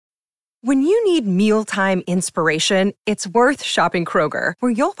When you need mealtime inspiration, it's worth shopping Kroger,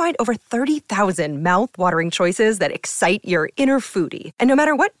 where you'll find over 30,000 mouth-watering choices that excite your inner foodie. And no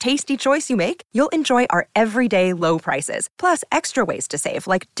matter what tasty choice you make, you'll enjoy our everyday low prices, plus extra ways to save,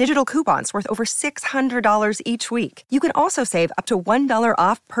 like digital coupons worth over $600 each week. You can also save up to $1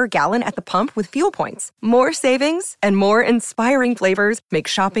 off per gallon at the pump with fuel points. More savings and more inspiring flavors make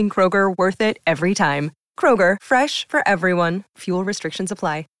shopping Kroger worth it every time. Kroger, fresh for everyone. Fuel restrictions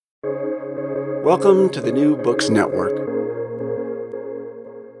apply. Welcome to the New Books Network.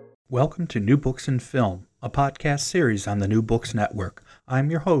 Welcome to New Books in Film, a podcast series on the New Books Network. I'm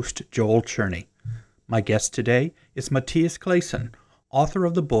your host, Joel Cherney. My guest today is Matthias Claesson, author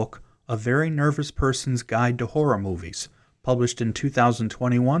of the book A Very Nervous Person's Guide to Horror Movies, published in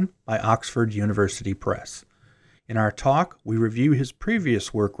 2021 by Oxford University Press. In our talk, we review his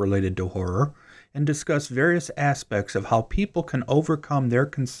previous work related to horror and discuss various aspects of how people can overcome their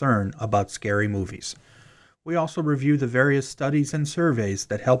concern about scary movies. We also review the various studies and surveys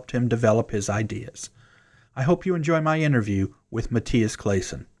that helped him develop his ideas. I hope you enjoy my interview with Matthias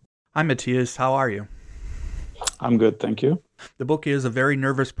Claesson. Hi, Matthias. How are you? I'm good, thank you. The book is A Very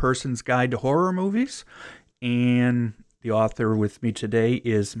Nervous Person's Guide to Horror Movies, and the author with me today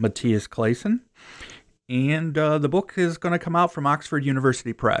is Matthias Claesson. And the book is going to come out from Oxford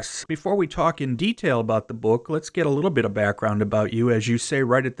University Press. Before we talk in detail about the book, let's get a little bit of background about you. As you say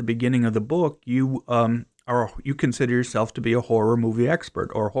right at the beginning of the book, you consider yourself to be a horror movie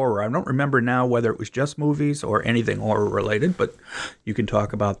expert, or horror. I don't remember now whether it was just movies or anything horror related, but you can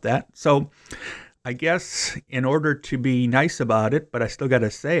talk about that. So I guess in order to be nice about it, but I still got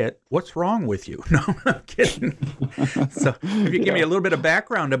to say it, what's wrong with you? No, I'm kidding. So if you give me a little bit of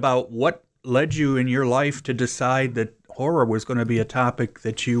background about what led you in your life to decide that horror was going to be a topic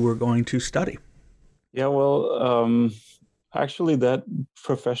that you were going to study? Yeah, well, actually that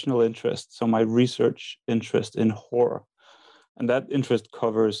professional interest, so my research interest in horror, and that interest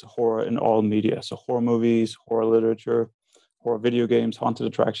covers horror in all media, so horror movies, horror literature, horror video games, haunted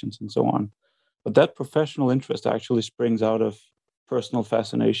attractions, and so on. But that professional interest actually springs out of personal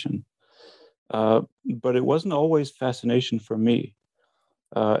fascination. But it wasn't always fascination for me.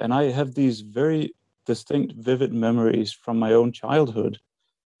 And I have these very distinct, vivid memories from my own childhood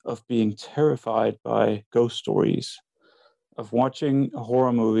of being terrified by ghost stories, of watching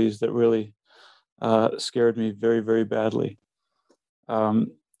horror movies that really scared me very, very badly.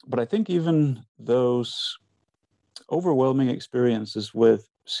 But I think even those overwhelming experiences with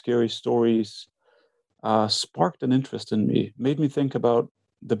scary stories sparked an interest in me, made me think about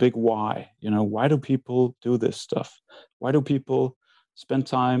the big why. Why do people do this stuff? Why do people spend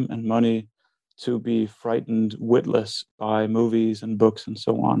time and money to be frightened witless by movies and books and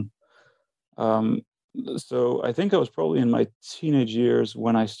so on? So I think I was probably in my teenage years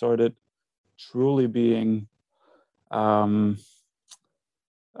when I started truly being,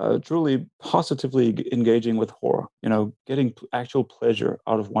 truly positively engaging with horror, getting actual pleasure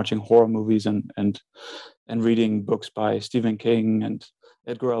out of watching horror movies and reading books by Stephen King and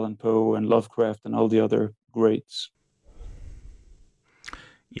Edgar Allan Poe and Lovecraft and all the other greats.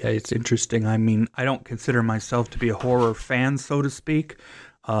 Yeah, it's interesting. I mean, I don't consider myself to be a horror fan, so to speak.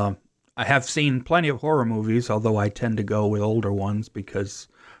 I have seen plenty of horror movies, although I tend to go with older ones because,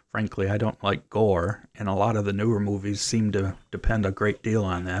 frankly, I don't like gore, and a lot of the newer movies seem to depend a great deal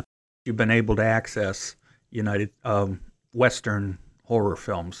on that. You've been able to access Western horror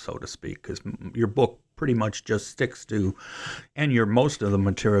films, so to speak, because your book pretty much just sticks to, and most of the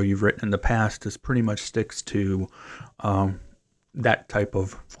material you've written in the past is pretty much sticks to that type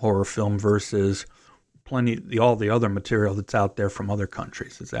of horror film versus all the other material that's out there from other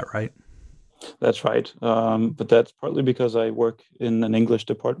countries. Is that right? That's right. But that's partly because I work in an English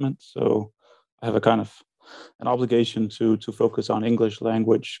department, so I have a kind of an obligation to focus on English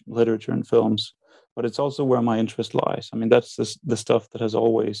language, literature, and films. But it's also where my interest lies. I mean, that's the stuff that has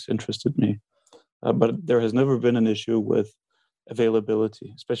always interested me. But there has never been an issue with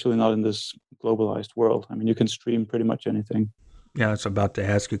availability, especially not in this globalized world. I mean, you can stream pretty much anything. Yeah, I was about to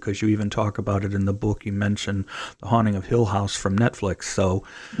ask you because you even talk about it in the book. You mentioned The Haunting of Hill House from Netflix. So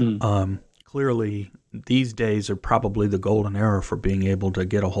clearly these days are probably the golden era for being able to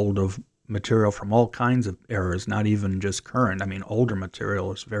get a hold of material from all kinds of eras, not even just current. I mean, older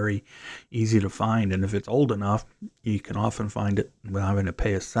material is very easy to find. And if it's old enough, you can often find it without having to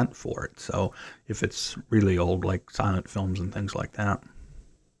pay a cent for it. So if it's really old, like silent films and things like that.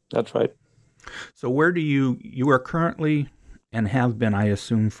 That's right. So where do you are currently and have been, I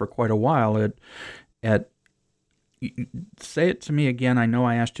assume, for quite a while at say it to me again. I know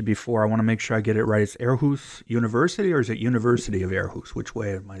I asked you before. I want to make sure I get it right. It's Aarhus University, or is it University of Aarhus? Which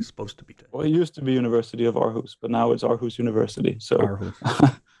way am I supposed to be taking? Well, it used to be University of Aarhus, but now it's Aarhus University. So,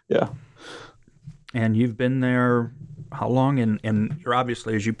 Aarhus. Yeah. And you've been there how long? And you're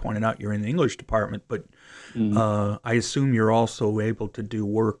obviously, as you pointed out, you're in the English department, but I assume you're also able to do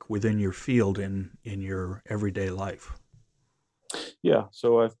work within your field in your everyday life. Yeah.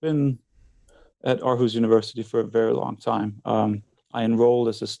 So I've been at Aarhus University for a very long time. I enrolled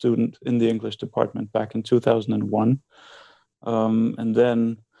as a student in the English department back in 2001, and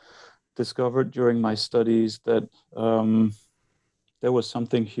then discovered during my studies that there was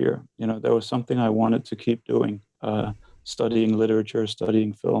something here. There was something I wanted to keep doing, studying literature,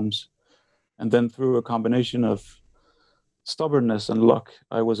 studying films. And then through a combination of stubbornness and luck,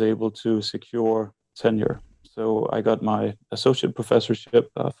 I was able to secure tenure. So I got my associate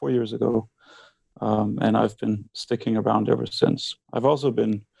professorship 4 years ago, and I've been sticking around ever since. I've also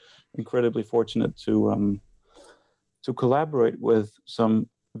been incredibly fortunate to collaborate with some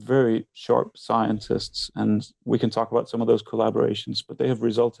very sharp scientists, and we can talk about some of those collaborations, but they have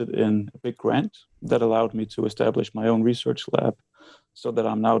resulted in a big grant that allowed me to establish my own research lab, so that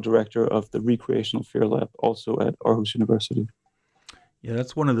I'm now director of the Recreational Fear Lab, also at Aarhus University. Yeah,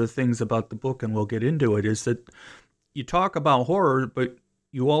 that's one of the things about the book, and we'll get into it, is that you talk about horror, but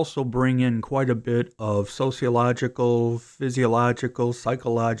you also bring in quite a bit of sociological, physiological,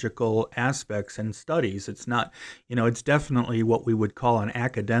 psychological aspects and studies. It's not, it's definitely what we would call an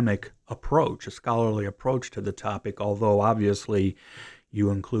academic approach, a scholarly approach to the topic, although obviously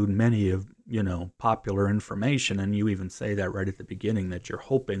you include many of, popular information, and you even say that right at the beginning, that you're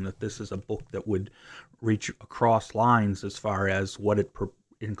hoping that this is a book that would reach across lines as far as what it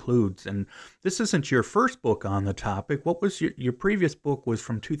includes. And this isn't your first book on the topic. What was your previous book was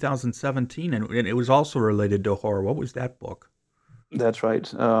from 2017, and it was also related to horror. What was that book? That's right.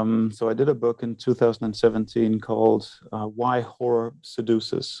 So I did a book in 2017 called Why Horror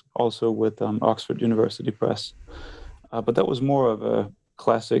Seduces, also with Oxford University Press. But that was more of a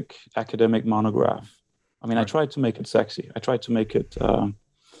classic academic monograph. I mean, right. I tried to make it sexy. I tried to make it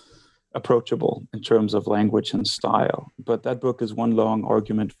approachable in terms of language and style. But that book is one long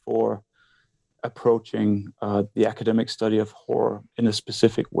argument for approaching the academic study of horror in a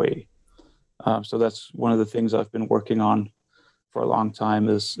specific way. So that's one of the things I've been working on for a long time,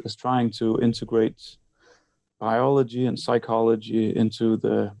 is trying to integrate biology and psychology into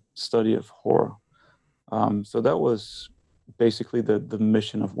the study of horror. So that was basically the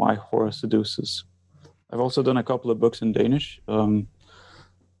mission of Why Horror Seduces. I've also done a couple of books in Danish, but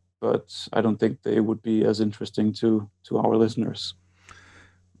I don't think they would be as interesting to our listeners.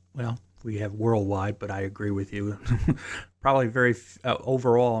 Well, we have worldwide, but I agree with you. Probably very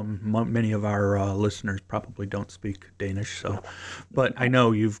overall, many of our listeners probably don't speak Danish. So, but I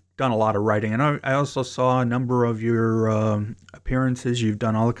know you've done a lot of writing, and I also saw a number of your appearances. You've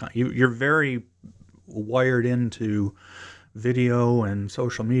done all the you're very wired into video and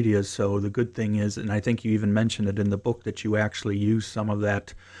social media. So the good thing is, and I think you even mentioned it in the book, that you actually use some of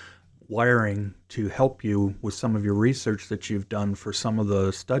that wiring to help you with some of your research that you've done for some of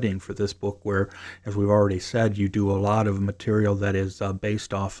the studying for this book, where, as we've already said, you do a lot of material that is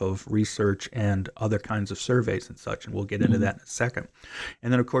based off of research and other kinds of surveys and such, and we'll get into that in a second.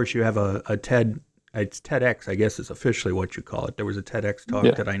 And then, of course, you have a it's TEDx, I guess is officially what you call it. There was a TEDx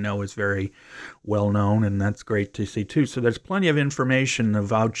talk that I know is very well known, and that's great to see too. So there's plenty of information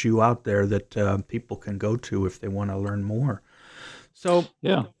about you out there that people can go to if they want to learn more. So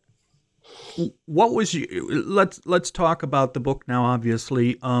yeah, what was let's talk about the book now.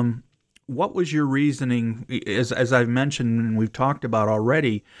 Obviously, what was your reasoning? As I've mentioned and we've talked about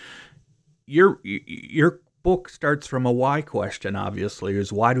already, your book starts from a why question, obviously,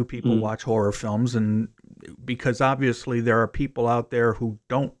 is why do people watch horror films? And because obviously there are people out there who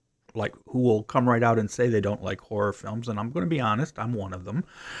will come right out and say they don't like horror films, and I'm going to be honest, I'm one of them.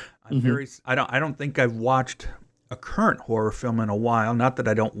 I don't think I've watched a current horror film in a while. Not that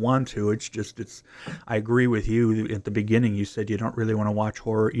I don't want to, I agree with you at the beginning. You said you don't really want to watch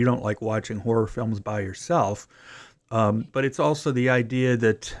horror. You don't like watching horror films by yourself. But it's also the idea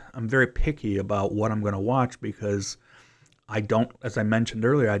that I'm very picky about what I'm going to watch, because as I mentioned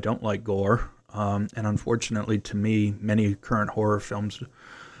earlier, I don't like gore. And unfortunately to me, many current horror films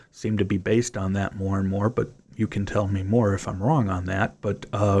seem to be based on that more and more, but you can tell me more if I'm wrong on that. But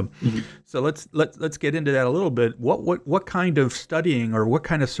so let's get into that a little bit. What kind of studying or what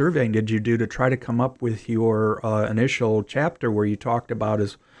kind of surveying did you do to try to come up with your initial chapter where you talked about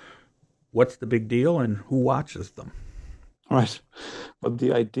what's the big deal and who watches them? Right. But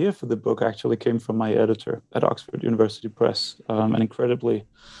the idea for the book actually came from my editor at Oxford University Press, an incredibly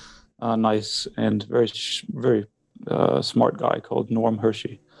nice and very smart guy called Norm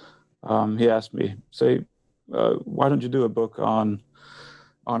Hershey. He asked me, why don't you do a book on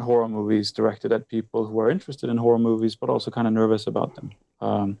horror movies directed at people who are interested in horror movies, but also kind of nervous about them?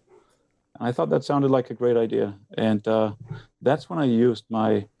 And I thought that sounded like a great idea, and that's when I used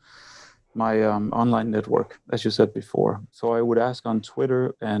my online network, as you said before. So I would ask on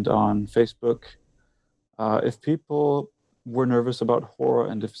Twitter and on Facebook if people were nervous about horror,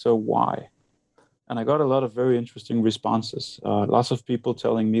 and if so, why. And I got a lot of very interesting responses. Lots of people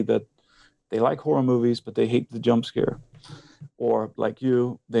telling me that they like horror movies, but they hate the jump scare. Or like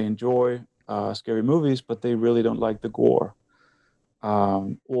you, they enjoy scary movies, but they really don't like the gore.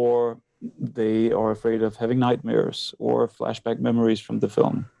 Or they are afraid of having nightmares or flashback memories from the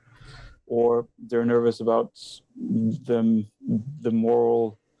film. Or they're nervous about the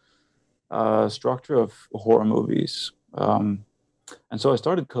moral structure of horror movies. And so I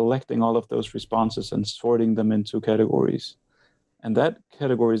started collecting all of those responses and sorting them into categories. And that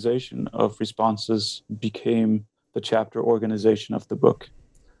categorization of responses became the chapter organization of the book.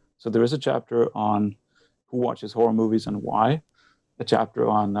 So there is a chapter on who watches horror movies and why, a chapter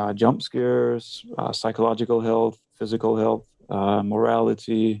on jump scares, psychological health, physical health,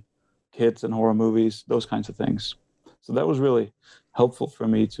 morality, kids and horror movies, those kinds of things. So that was really helpful for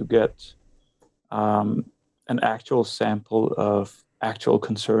me to get an actual sample of actual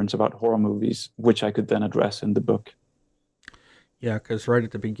concerns about horror movies, which I could then address in the book. Yeah, because right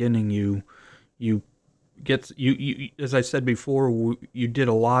at the beginning, you as I said before, you did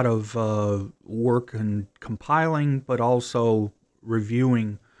a lot of work in compiling, but also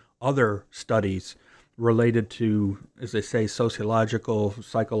reviewing other studies related to, as they say, sociological,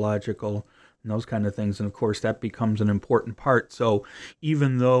 psychological, and those kind of things. And of course, that becomes an important part. So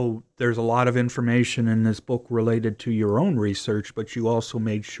even though there's a lot of information in this book related to your own research, but you also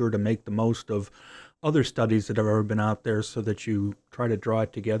made sure to make the most of other studies that have ever been out there so that you try to draw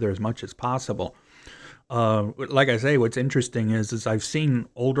it together as much as possible. Like I say, what's interesting is I've seen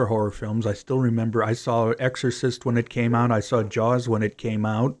older horror films. I still remember I saw Exorcist when it came out. I saw Jaws when it came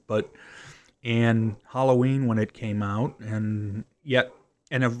out, and Halloween when it came out. And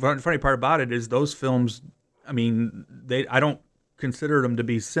the funny part about it is those films, I mean, I don't consider them to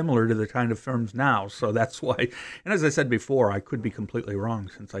be similar to the kind of films now. So that's why, and as I said before, I could be completely wrong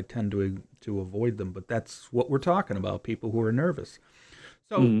since I tend to avoid them, but that's what we're talking about, people who are nervous.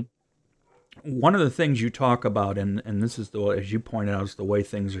 So one of the things you talk about, and this is as you pointed out, is the way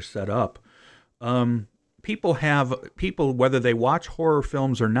things are set up. People, whether they watch horror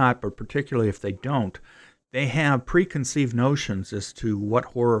films or not, but particularly if they don't, they have preconceived notions as to what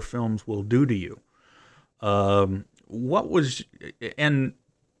horror films will do to you. And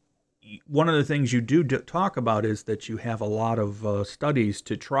one of the things you do talk about is that you have a lot of studies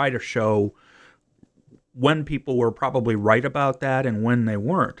to try to show when people were probably right about that and when they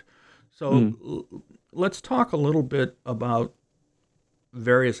weren't. So let's talk a little bit about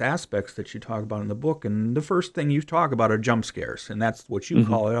various aspects that you talk about in the book. And the first thing you talk about are jump scares, and that's what you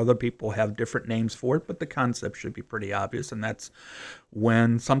call it. Other people have different names for it, but the concept should be pretty obvious. And that's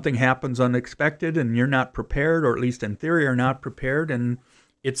when something happens unexpected and you're not prepared, or at least in theory are not prepared, and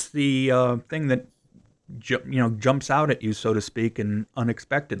it's the thing that jumps out at you, so to speak, and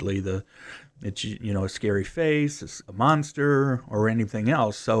unexpectedly. It's a scary face, a monster, or anything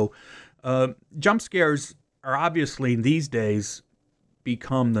else. So jump scares are obviously these days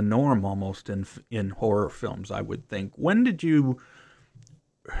become the norm almost in horror films, I would think. When did you,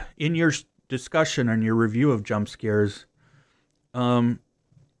 in your discussion and your review of jump scares, do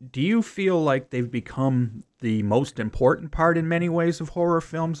you feel like they've become the most important part in many ways of horror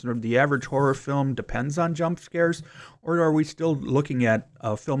films, or the average horror film depends on jump scares, or are we still looking at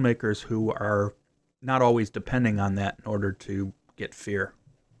filmmakers who are not always depending on that in order to get fear?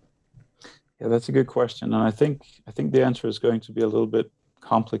 Yeah, that's a good question, and I think the answer is going to be a little bit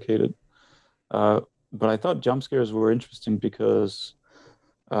complicated. But I thought jump scares were interesting because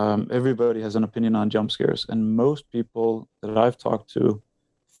everybody has an opinion on jump scares, and most people that I've talked to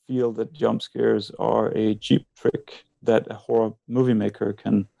feel that jump scares are a cheap trick that a horror movie maker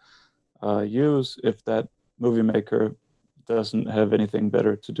can use if that movie maker doesn't have anything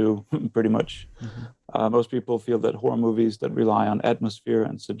better to do, pretty much. Most people feel that horror movies that rely on atmosphere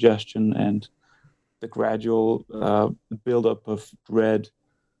and suggestion and the gradual buildup of dread,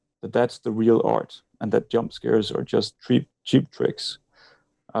 that's the real art, and that jump scares are just cheap tricks.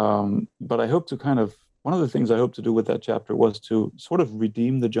 But I hope to one of the things I hope to do with that chapter was to sort of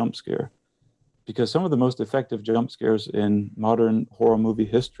redeem the jump scare because some of the most effective jump scares in modern horror movie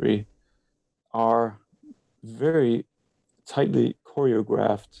history are very tightly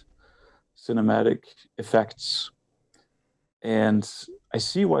choreographed cinematic effects. And I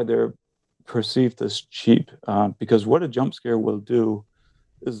see why they're perceived as cheap, because what a jump scare will do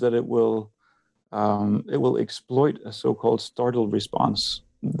is that it will exploit a so-called startle response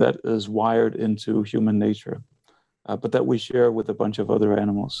that is wired into human nature, but that we share with a bunch of other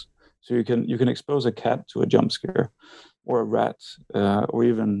animals. So you can expose a cat to a jump scare, or a rat, or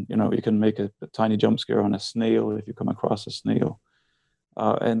even you can make a tiny jump scare on a snail if you come across a snail,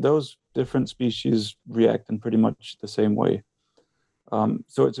 and those different species react in pretty much the same way.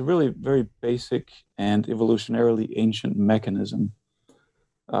 So it's a really very basic and evolutionarily ancient mechanism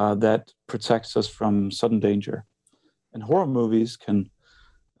that protects us from sudden danger. And horror movies can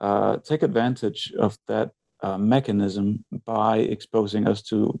take advantage of that mechanism by exposing us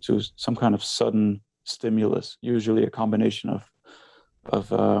to some kind of sudden stimulus, usually a combination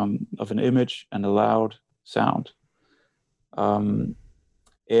of an image and a loud sound. And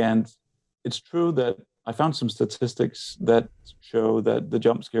it's true that I found some statistics that show that the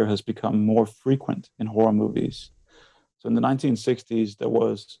jump scare has become more frequent in horror movies. So in the 1960s, there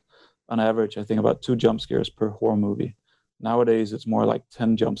was, on average, I think about 2 jump scares per horror movie. Nowadays, it's more like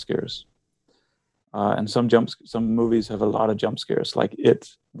 10 jump scares. And some movies have a lot of jump scares, like It,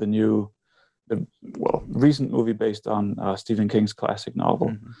 recent movie based on Stephen King's classic novel.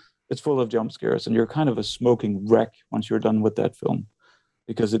 Mm-hmm. It's full of jump scares, and you're kind of a smoking wreck once you're done with that film,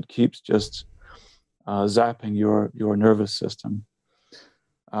 because it keeps just zapping your nervous system.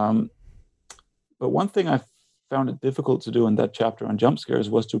 But one thing I found it difficult to do in that chapter on jump scares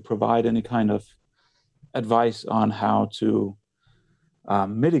was to provide any kind of advice on how to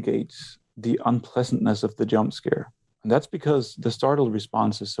mitigate the unpleasantness of the jump scare. And that's because the startle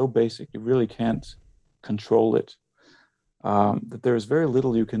response is so basic, you really can't control it, that there is very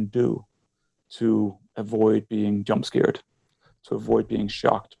little you can do to avoid being jump scared, to avoid being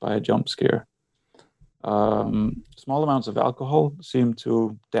shocked by a jump scare. Small amounts of alcohol seem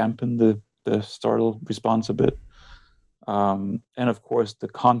to dampen the startle response a bit. And of course, the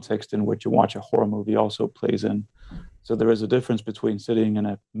context in which you watch a horror movie also plays in. So there is a difference between sitting in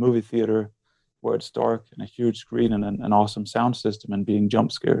a movie theater where it's dark and a huge screen and an awesome sound system and being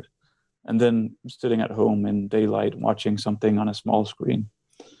jump scared, and then sitting at home in daylight watching something on a small screen.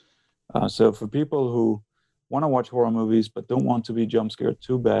 So for people who want to watch horror movies but don't want to be jump scared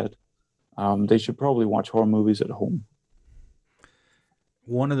too bad, they should probably watch horror movies at home.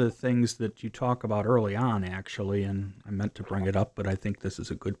 One of the things that you talk about early on, actually, and I meant to bring it up, but I think this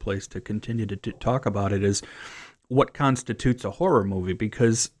is a good place to continue to talk about it, is what constitutes a horror movie.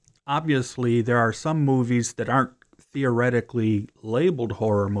 Because obviously there are some movies that aren't theoretically labeled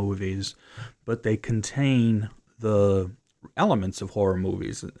horror movies, but they contain the elements of horror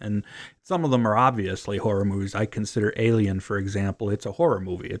movies. And some of them are obviously horror movies. I consider Alien, for example. It's a horror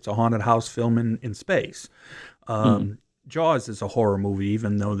movie. It's a haunted house film in space. Jaws is a horror movie,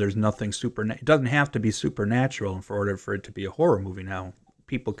 even though there's nothing it doesn't have to be supernatural for order for it to be a horror movie. Now,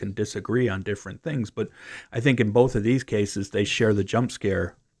 people can disagree on different things, but I think in both of these cases, they share the jump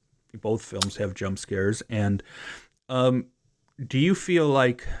scare. Both films have jump scares. And do you feel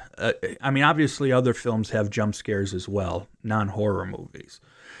like, obviously other films have jump scares as well, non-horror movies.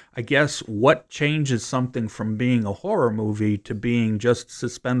 I guess what changes something from being a horror movie to being just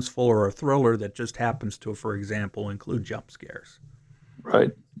suspenseful or a thriller that just happens to, for example, include jump scares?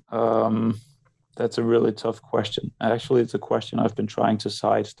 Right. That's a really tough question. Actually, it's a question I've been trying to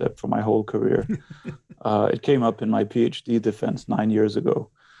sidestep for my whole career. It came up in my PhD defense 9 years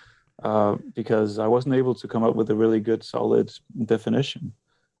ago, because I wasn't able to come up with a really good, solid definition.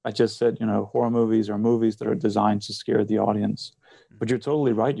 I just said, horror movies are movies that are designed to scare the audience. But you're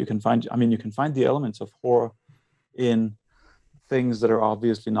totally right. You can find the elements of horror in things that are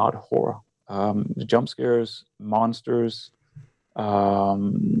obviously not horror. Jump scares, monsters,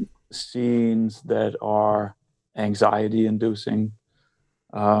 scenes that are anxiety-inducing.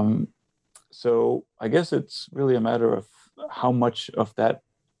 So I guess it's really a matter of how much of that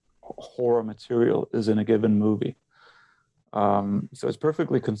horror material is in a given movie. So it's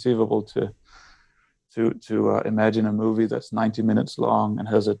perfectly conceivable to imagine a movie that's 90 minutes long and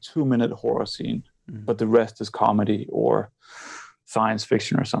has a 2-minute horror scene, but the rest is comedy or science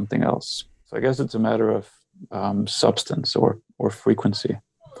fiction or something else. So I guess it's a matter of substance or frequency.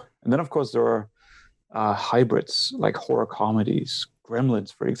 And then, of course, there are hybrids like horror comedies.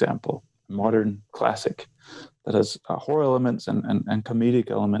 Gremlins, for example, a modern classic that has horror elements and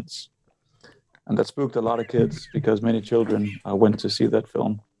comedic elements. And that spooked a lot of kids because many children went to see that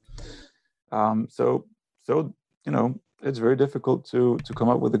film. So it's very difficult to come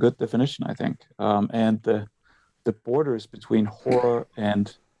up with a good definition, I think. And the borders between horror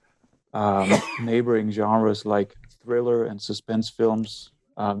and neighboring genres like thriller and suspense films,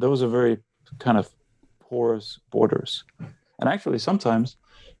 those are very kind of porous borders. And actually, sometimes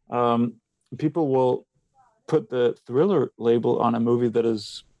people will put the thriller label on a movie that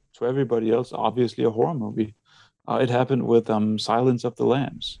is, to everybody else, obviously a horror movie. It happened with Silence of the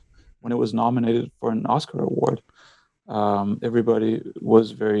Lambs when it was nominated for an Oscar award. Everybody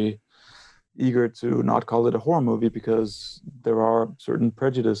was very eager to not call it a horror movie because there are certain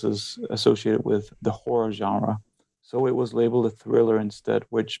prejudices associated with the horror genre. So it was labeled a thriller instead,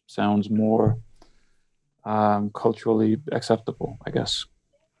 which sounds more culturally acceptable, I guess.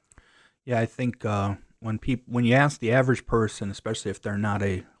 Yeah, I think when you ask the average person, especially if they're not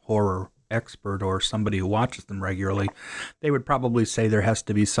a horror expert or somebody who watches them regularly, they would probably say there has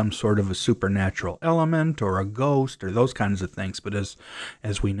to be some sort of a supernatural element or a ghost or those kinds of things. But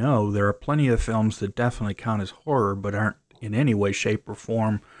as we know, there are plenty of films that definitely count as horror but aren't in any way, shape, or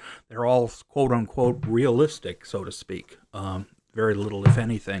form. They're all quote unquote realistic, so to speak. Very little, if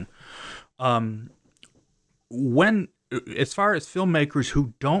anything. When, as far as filmmakers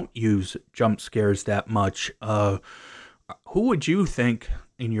who don't use jump scares that much, who would you think,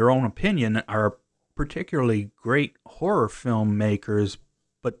 in your own opinion, are particularly great horror filmmakers,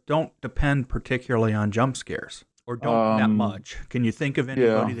 but don't depend particularly on jump scares, or don't that much? Can you think of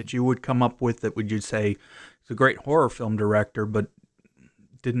anybody that you would come up with that would you say is a great horror film director, but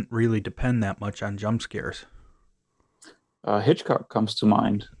didn't really depend that much on jump scares? Hitchcock comes to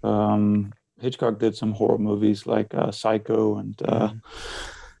mind. Hitchcock did some horror movies like Psycho and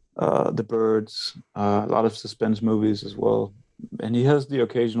The Birds, a lot of suspense movies as well. And he has the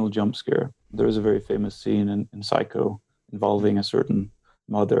occasional jump scare. There is a very famous scene in Psycho involving a certain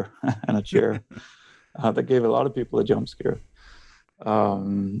mother and a chair that gave a lot of people a jump scare.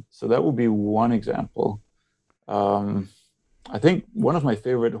 So that would be one example. I think one of my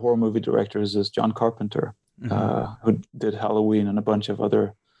favorite horror movie directors is John Carpenter, who did Halloween and a bunch of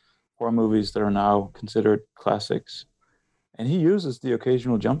other horror movies that are now considered classics. And he uses the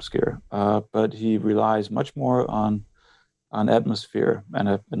occasional jump scare, but he relies much more on atmosphere and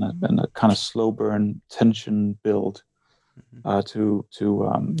a kind of slow burn tension build to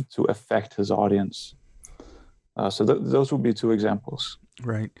affect his audience. So those would be two examples.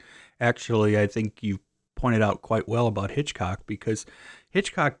 Right. Actually, I think you pointed out quite well about Hitchcock, because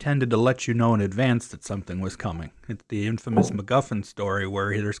Hitchcock tended to let you know in advance that something was coming. It's the infamous MacGuffin story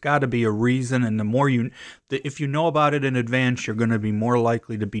where there's got to be a reason, and if you know about it in advance, you're going to be more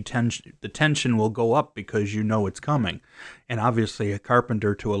likely to be the tension will go up because you know it's coming. And obviously, a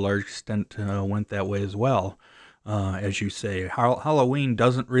Carpenter to a large extent went that way as well. As you say, Halloween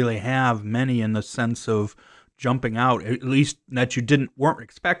doesn't really have many in the sense of jumping out, at least that you weren't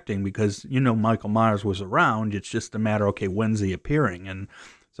expecting, because Michael Myers was around. It's just a matter, okay, when's he appearing? And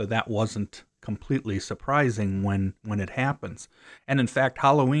so that wasn't completely surprising when it happens. And in fact,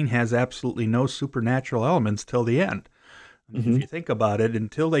 Halloween has absolutely no supernatural elements till the end. I mean, if you think about it,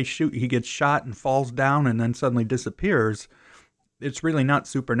 until he gets shot and falls down and then suddenly disappears, it's really not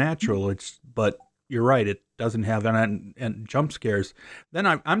supernatural. But you're right, it doesn't have and jump scares. Then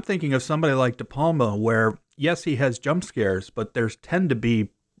I'm thinking of somebody like De Palma, where yes, he has jump scares, but there's tend to be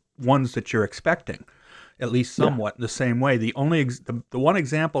ones that you're expecting, at least somewhat in the same way. The one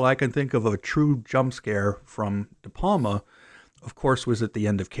example I can think of a true jump scare from De Palma, of course, was at the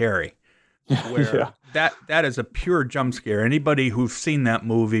end of Carrie, where that is a pure jump scare. Anybody who's seen that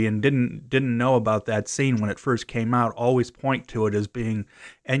movie and didn't know about that scene when it first came out always point to it as being,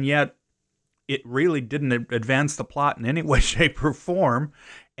 and yet it really didn't advance the plot in any way, shape, or form,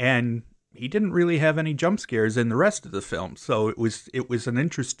 and he didn't really have any jump scares in the rest of the film. So it was an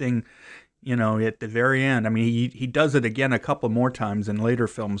interesting, at the very end. I mean, he does it again a couple more times in later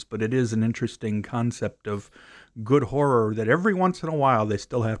films, but it is an interesting concept of good horror that every once in a while they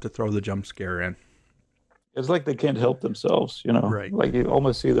still have to throw the jump scare in. It's like they can't help themselves, Right. Like you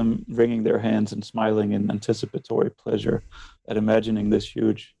almost see them wringing their hands and smiling in anticipatory pleasure at imagining this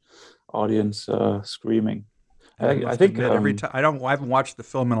huge audience screaming. I think every time I haven't watched the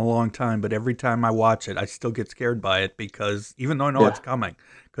film in a long time, but every time I watch it, I still get scared by it, because even though I know it's coming,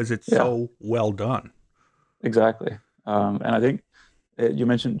 because it's so well done. Exactly. And I think you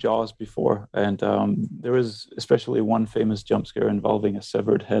mentioned Jaws before, and there is especially one famous jump scare involving a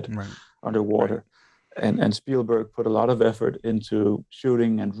severed head underwater. Right. And Spielberg put a lot of effort into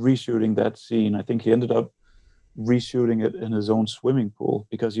shooting and reshooting that scene. I think he ended up reshooting it in his own swimming pool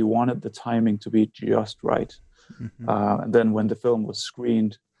because he wanted the timing to be just right. And then when the film was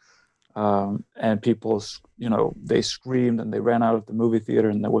screened, And people, they screamed and they ran out of the movie theater.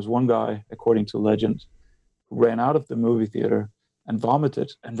 And there was one guy, according to legend, who ran out of the movie theater and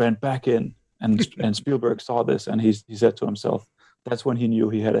vomited and ran back in. And Spielberg saw this, and he said to himself, that's when he knew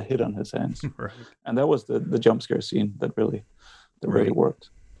he had a hit on his hands. Right. And that was the jump scare scene that really worked.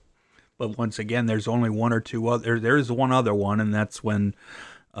 But once again, there's only one or two other. There's one other one, and that's when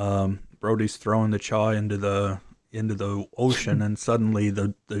Brody's throwing the chaw into the ocean, and suddenly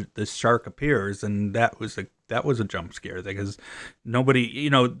the shark appears, and that was a jump scare because nobody,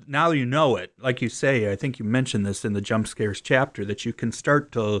 now you know it. Like you say, I think you mentioned this in the jump scares chapter, that you can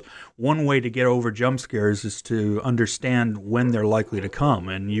start to, one way to get over jump scares is to understand when they're likely to come,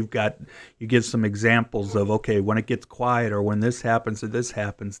 and you give some examples of, okay, when it gets quiet or when this happens or this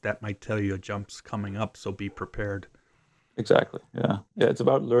happens, that might tell you a jump's coming up, so be prepared. Exactly. Yeah. It's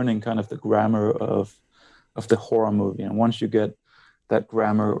about learning kind of the grammar of the horror movie, and once you get that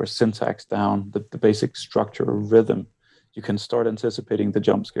grammar or syntax down, the basic structure or rhythm, you can start anticipating the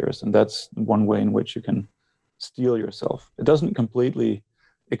jump scares. And that's one way in which you can steel yourself. It doesn't completely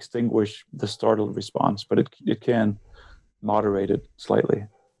extinguish the startled response, but it can moderate it slightly.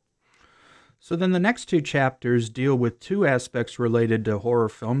 So then the next two chapters deal with two aspects related to horror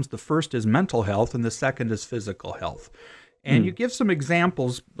films. The first is mental health, and the second is physical health. And you give some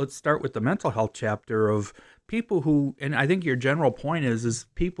examples. Let's start with the mental health chapter of people who, and I think your general point is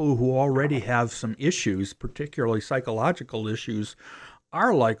people who already have some issues, particularly psychological issues,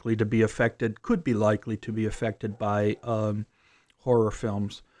 are likely to be affected, could be likely to be affected by horror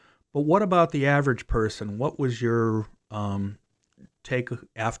films. But what about the average person? What was your take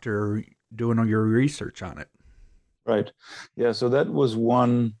after doing your research on it? Right. Yeah, so that was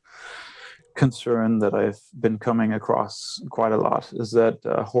one concern that I've been coming across quite a lot, is that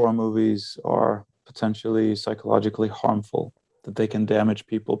horror movies are potentially psychologically harmful, that they can damage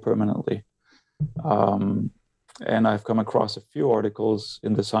people permanently. And I've come across a few articles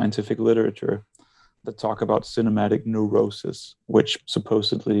in the scientific literature that talk about cinematic neurosis, which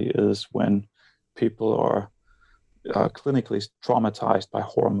supposedly is when people are clinically traumatized by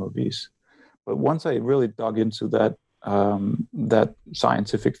horror movies. But once I really dug into that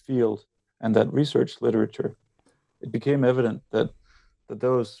scientific field and that research literature, it became evident that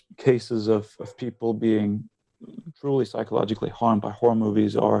those cases of people being truly psychologically harmed by horror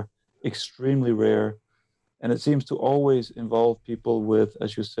movies are extremely rare. And it seems to always involve people with,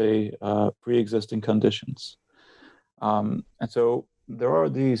 as you say, pre-existing conditions. And so there are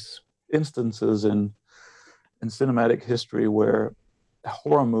these instances in cinematic history where a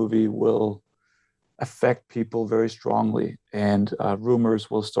horror movie will affect people very strongly, and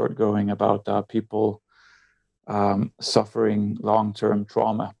rumors will start going about people suffering long-term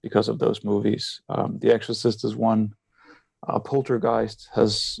trauma because of those movies. The Exorcist is one. Poltergeist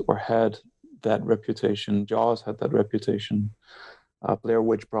had that reputation. Jaws had that reputation. Blair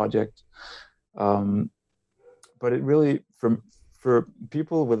Witch Project. But it really, for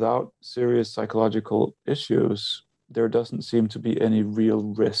people without serious psychological issues, there doesn't seem to be any real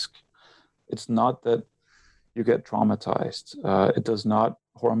risk. It's not that you get traumatized.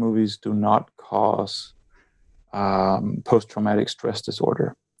 Horror movies do not cause post-traumatic stress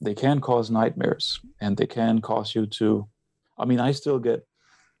disorder. They can cause nightmares, and they can cause you to, I still get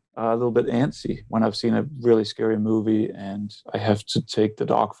a little bit antsy when I've seen a really scary movie and I have to take the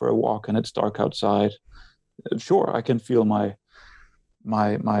dog for a walk and it's dark outside. Sure, I can feel my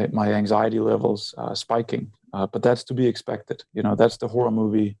anxiety levels spiking, but that's to be expected. That's the horror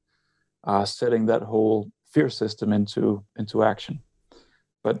movie setting that whole fear system into action.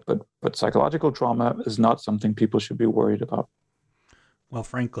 But psychological trauma is not something people should be worried about. Well,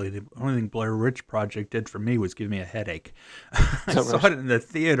 frankly, the only thing Blair Witch Project did for me was give me a headache. I saw it in the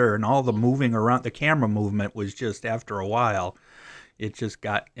theater, and all the moving around, the camera movement was just, after a while, it just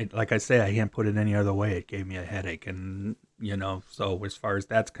got, like I say, I can't put it any other way. It gave me a headache. And, so as far as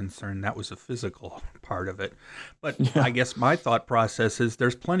that's concerned, that was a physical part of it. But yeah. I guess my thought process is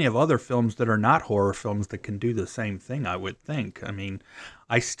there's plenty of other films that are not horror films that can do the same thing, I would think.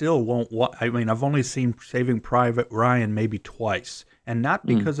 I still won't I've only seen Saving Private Ryan maybe twice. And not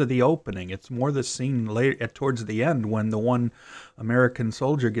because of the opening. It's more the scene towards the end when the one American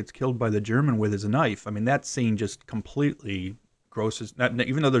soldier gets killed by the German with his knife. That scene just completely grosses.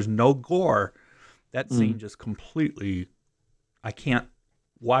 Even though there's no gore, that scene just completely. I can't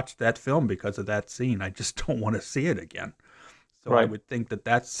watch that film because of that scene. I just don't want to see it again. So right. I would think that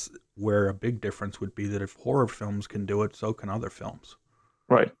that's where a big difference would be, that if horror films can do it, so can other films.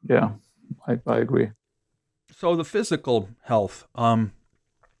 Right. Yeah, I agree. So the physical health.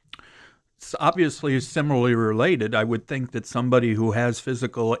 it's obviously similarly related. I would think that somebody who has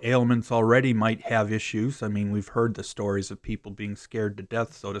physical ailments already might have issues. I mean, we've heard the stories of people being scared to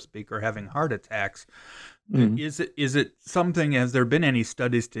death, so to speak, or having heart attacks. Is it something? Has there been any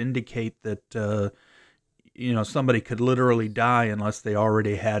studies to indicate that somebody could literally die unless they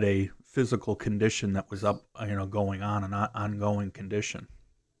already had a physical condition that was going on, an ongoing condition?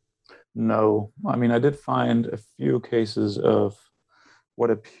 No, I mean, I did find a few cases of what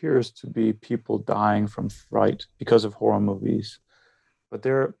appears to be people dying from fright because of horror movies, but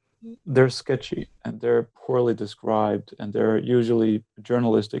they're sketchy and they're poorly described, and they're usually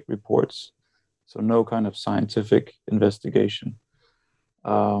journalistic reports, so no kind of scientific investigation.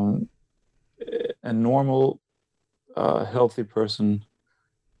 A normal, healthy person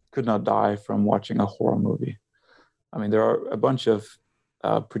could not die from watching a horror movie. I mean, there are a bunch of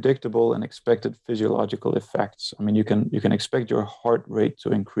predictable and expected physiological effects. I mean, you can expect your heart rate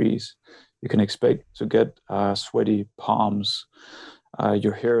to increase. You can expect to get sweaty palms.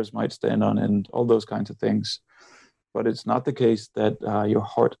 Your hairs might stand on end, all those kinds of things. But it's not the case that your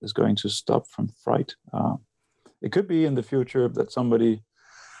heart is going to stop from fright. It could be in the future that somebody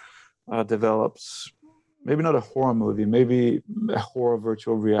develops maybe not a horror movie, maybe a horror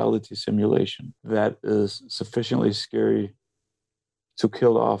virtual reality simulation that is sufficiently scary to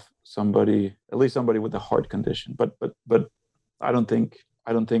kill off somebody, at least somebody with a heart condition. But I don't think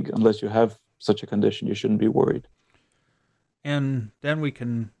unless you have such a condition, you shouldn't be worried. And then we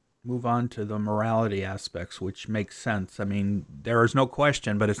can move on to the morality aspects, which makes sense. I mean, there is no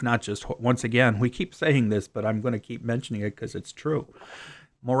question, but it's not just, once again, we keep saying this, but I'm going to keep mentioning it because it's true.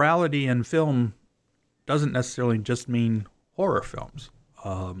 Morality in film doesn't necessarily just mean horror films.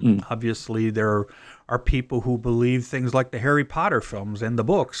 Obviously, there are people who believe things like the Harry Potter films and the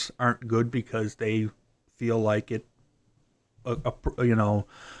books aren't good because they feel like it,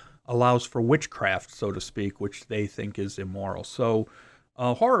 allows for witchcraft, so to speak, which they think is immoral. So,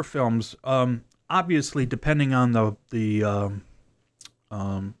 horror films, obviously, depending on the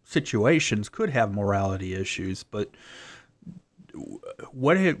situations, could have morality issues. But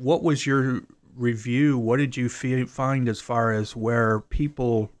what was your review? What did you find as far as where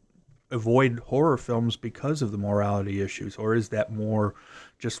people avoid horror films because of the morality issues, or is that more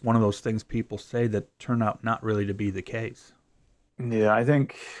just one of those things people say that turn out not really to be the case? Yeah, I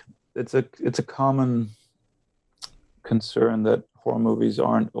think it's a common concern that horror movies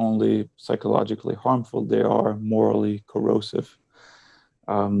aren't only psychologically harmful, they are morally corrosive.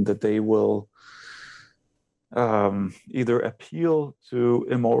 That they will either appeal to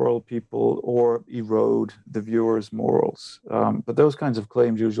immoral people or erode the viewer's morals. But those kinds of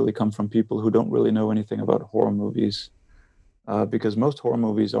claims usually come from people who don't really know anything about horror movies, because most horror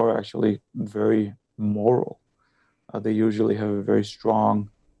movies are actually very moral. They usually have a very strong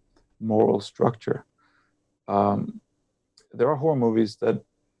moral structure. There are horror movies that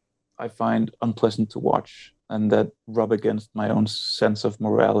I find unpleasant to watch and that rub against my own sense of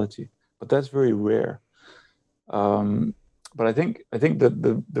morality, but that's very rare. But I think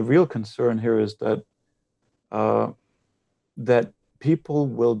that the real concern here is that that people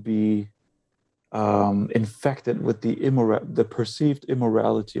will be infected with the perceived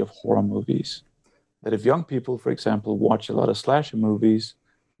immorality of horror movies. That if young people, for example, watch a lot of slasher movies,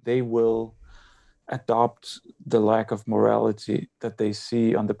 they will adopt the lack of morality that they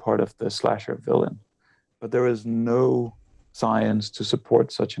see on the part of the slasher villain. But there is no science to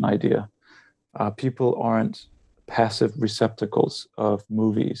support such an idea. People aren't passive receptacles of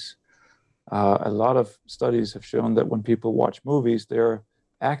movies. A lot of studies have shown that when people watch movies, they're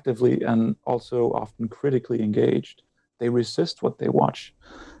actively and also often critically engaged. They resist what they watch.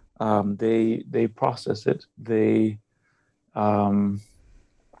 They process it. They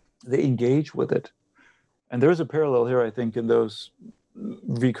engage with it. And there's a parallel here, I think, in those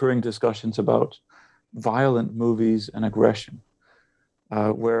recurring discussions about violent movies and aggression.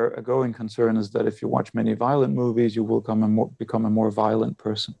 Where a going concern is that if you watch many violent movies, you will become a more violent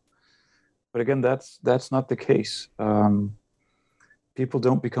person. But again, that's not the case. People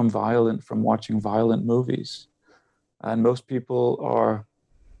don't become violent from watching violent movies. And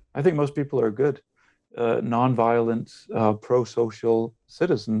I think most people are good, non-violent, pro-social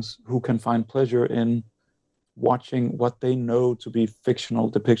citizens who can find pleasure in watching what they know to be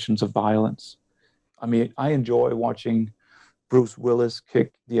fictional depictions of violence. I mean, I enjoy watching Bruce Willis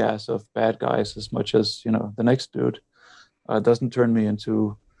kick the ass of bad guys as much as, the next dude. Doesn't turn me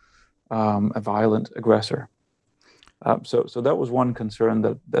into a violent aggressor. So that was one concern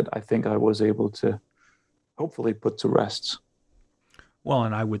that I think I was able to hopefully put to rest. Well,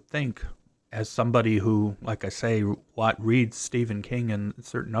 and I would think as somebody who, like I say, reads Stephen King and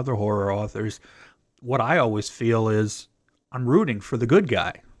certain other horror authors, what I always feel is I'm rooting for the good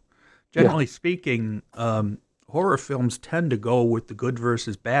guy. Generally speaking, horror films tend to go with the good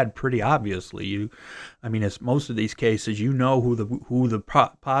versus bad pretty obviously. It's most of these cases, you know who the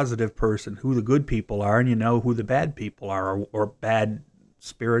positive person, who the good people are, and you know who the bad people are, or bad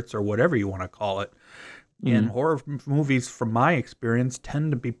spirits, or whatever you want to call it. And horror movies, from my experience,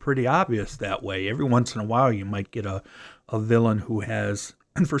 tend to be pretty obvious that way. Every once in a while, you might get a villain who has,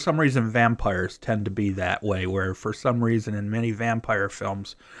 and for some reason, vampires tend to be that way, where for some reason in many vampire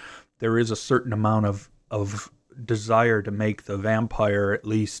films, there is a certain amount of desire to make the vampire at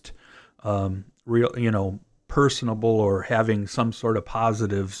least real, personable, or having some sort of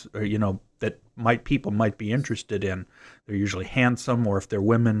positives, or, that people might be interested in. They're usually handsome, or if they're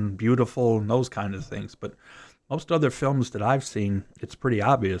women, beautiful, and those kind of things. But most other films that I've seen, it's pretty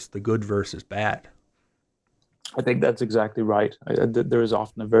obvious, the good versus bad. I think that's exactly right. There is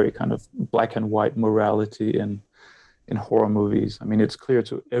often a very kind of black and white morality in horror movies. It's clear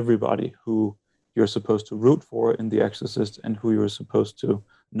to everybody who you're supposed to root for in The Exorcist and who you're supposed to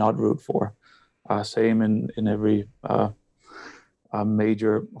not root for. Same in every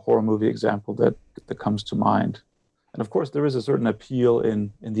major horror movie example that comes to mind. And of course, there is a certain appeal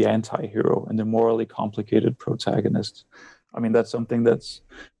in the anti-hero and the morally complicated protagonist. That's something that's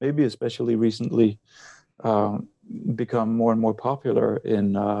maybe especially recently become more and more popular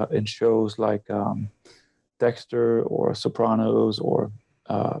in shows like Dexter or Sopranos or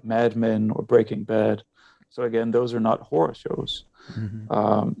Mad Men or Breaking Bad. So again, those are not horror shows.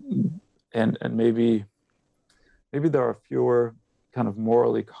 And maybe there are fewer kind of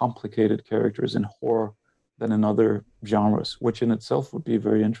morally complicated characters in horror than in other genres, which in itself would be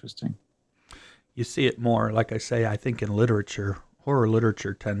very interesting. You see it more, like I say, I think in literature. Horror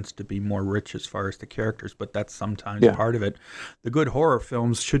literature tends to be more rich as far as the characters, but that's sometimes part of it. The good horror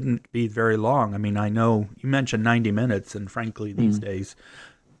films shouldn't be very long. I know you mentioned 90 minutes, and frankly, these days,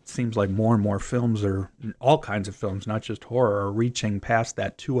 it seems like more and more films all kinds of films, not just horror, are reaching past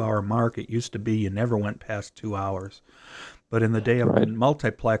that 2-hour mark. It used to be you never went past 2 hours. But in the day of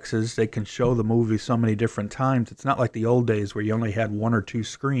multiplexes, they can show the movie so many different times. It's not like the old days where you only had 1 or 2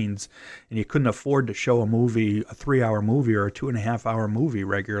 screens, and you couldn't afford to show a 3-hour movie or a 2.5-hour movie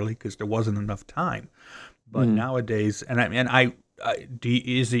regularly because there wasn't enough time. But nowadays,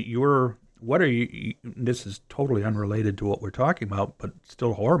 this is totally unrelated to what we're talking about, but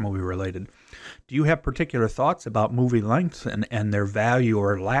still horror movie related. Do you have particular thoughts about movie lengths and their value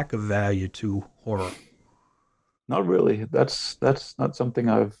or lack of value to horror? Not really. That's not something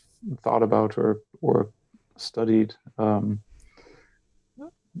I've thought about or studied. But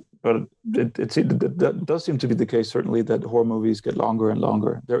it does seem to be the case, certainly, that horror movies get longer and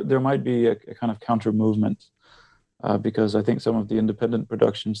longer. There might be a kind of counter movement because I think some of the independent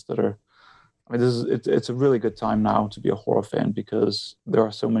productions that are, it's a really good time now to be a horror fan because there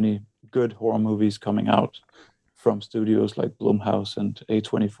are so many good horror movies coming out from studios like Blumhouse and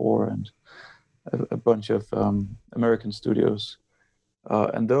A24 and a bunch of American studios,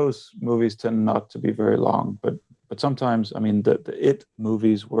 and those movies tend not to be very long. But sometimes, the It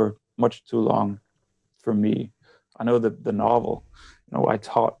movies were much too long for me. I know that the novel, I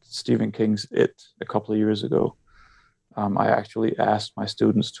taught Stephen King's It a couple of years ago. I actually asked my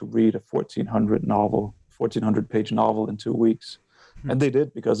students to read a 1,400-page novel in 2 weeks, and they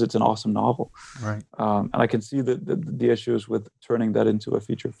did because it's an awesome novel. Right. And I can see the issues with turning that into a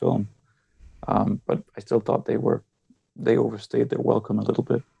feature film. But I still thought they overstayed their welcome a little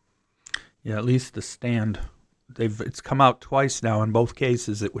bit. Yeah, at least The Stand, it's come out twice now. In both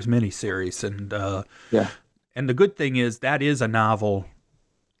cases, it was miniseries, and and the good thing is that is a novel,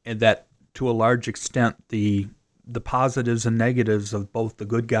 and that to a large extent the positives and negatives of both the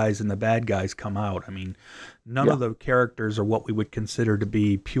good guys and the bad guys come out. None of the characters are what we would consider to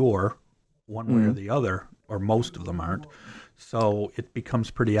be pure, one way or the other, or most of them aren't. So it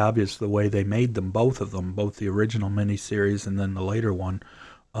becomes pretty obvious the way they made them, both of them, both the original miniseries and then the later one,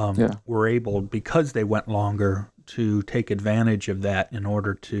 were able, because they went longer, to take advantage of that in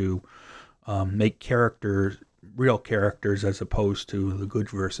order to make real characters as opposed to the good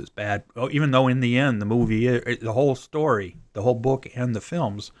versus bad. Even though in the end, the movie, the whole story, the whole book and the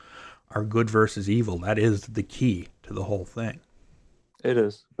films are good versus evil. That is the key to the whole thing. It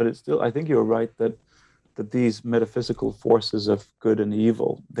is, but it's still, I think you're right that these metaphysical forces of good and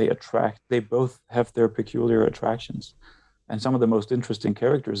evil, they both have their peculiar attractions. And some of the most interesting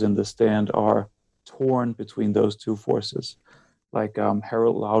characters in The Stand are torn between those two forces. Like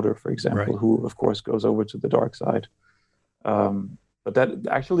Harold Lauder, for example, who of course goes over to the dark side. But that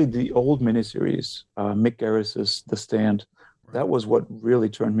actually the old miniseries, Mick Garris's The Stand, that was what really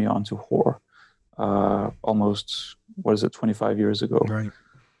turned me on to horror. Almost, what is it, 25 years ago. Right.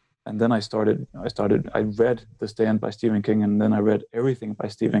 And then I read The Stand by Stephen King, and then I read everything by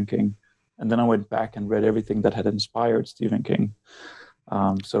Stephen King. And then I went back and read everything that had inspired Stephen King.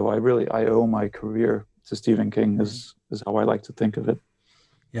 So I owe my career to Stephen King is how I like to think of it.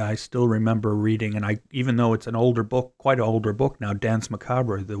 Yeah, I still remember reading, and even though it's an older book, quite an older book now, Danse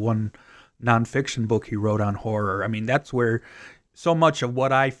Macabre, the one nonfiction book he wrote on horror. I mean, that's where so much of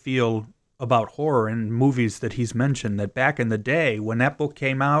what I feel about horror in movies that he's mentioned, that back in the day when that book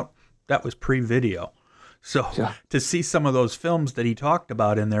came out, that was pre-video. So to see some of those films that he talked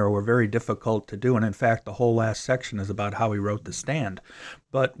about in there were very difficult to do. And in fact, the whole last section is about how he wrote The Stand.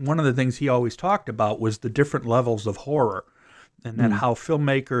 But one of the things he always talked about was the different levels of horror. And then how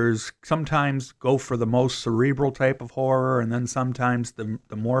filmmakers sometimes go for the most cerebral type of horror, and then sometimes the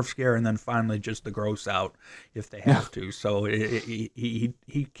more scare, and then finally just the gross out if they have to. So he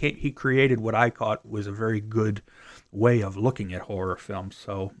created what I thought was a very good way of looking at horror films.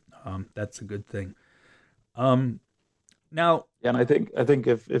 So that's a good thing. Now, and I think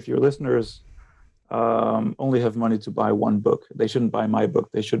if your listeners only have money to buy one book, they shouldn't buy my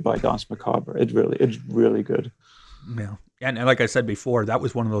book. They should buy Danse Macabre. It's really good. Yeah. And like I said before, that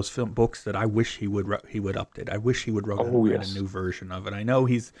was one of those books that I wish he would update. I wish he would write a new version of it. I know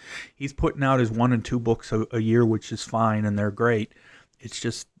he's putting out his 1 and 2 books a year, which is fine, and they're great. It's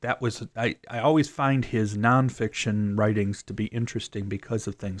just I always find his nonfiction writings to be interesting because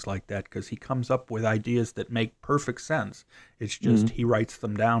of things like that, because he comes up with ideas that make perfect sense. It's just he writes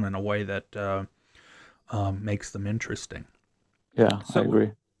them down in a way that makes them interesting. Yeah, I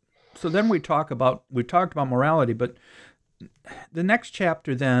agree. So then we talked about morality, but the next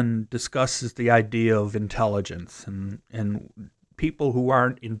chapter then discusses the idea of intelligence, and people who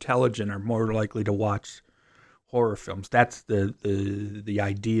aren't intelligent are more likely to watch horror films. That's the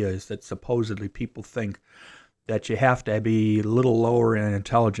idea, is that supposedly people think that you have to be a little lower in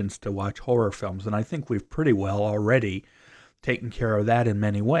intelligence to watch horror films, and I think we've pretty well already taken care of that in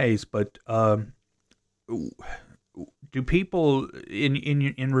many ways. But do people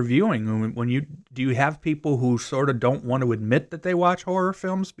in reviewing, do you have people who sort of don't want to admit that they watch horror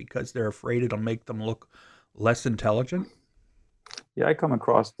films because they're afraid it'll make them look less intelligent? Yeah, I come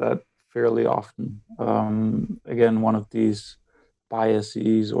across that fairly often. Again, one of these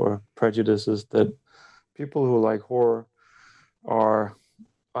biases or prejudices that people who like horror are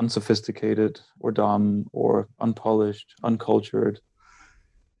unsophisticated or dumb or unpolished, uncultured.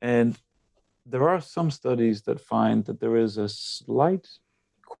 And there are some studies that find that there is a slight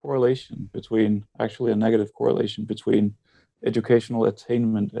correlation actually a negative correlation between educational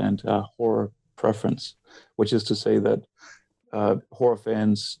attainment and horror preference, which is to say that horror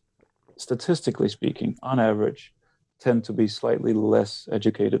fans, statistically speaking, on average, tend to be slightly less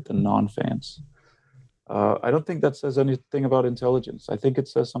educated than non-fans. I don't think that says anything about intelligence. I think it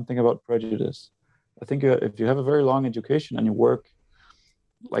says something about prejudice. I think if you have a very long education and you work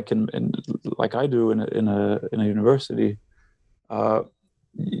like like I do in a university,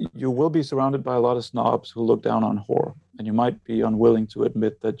 you will be surrounded by a lot of snobs who look down on horror, and you might be unwilling to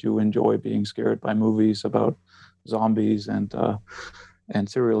admit that you enjoy being scared by movies about zombies and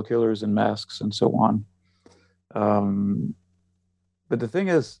serial killers and masks and so on. But the thing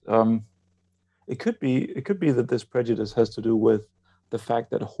is, it could be that this prejudice has to do with the fact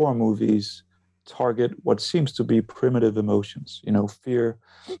that horror movies target what seems to be primitive emotions, fear,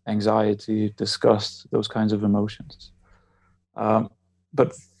 anxiety, disgust, those kinds of emotions.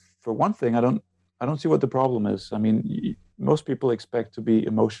 But for one thing, I don't see what the problem is. I mean, most people expect to be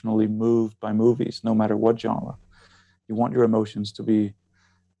emotionally moved by movies, no matter what genre. You want your emotions to be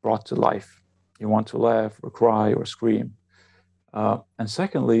brought to life. You want to laugh or cry or scream. And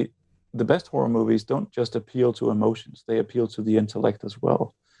secondly, the best horror movies don't just appeal to emotions, they appeal to the intellect as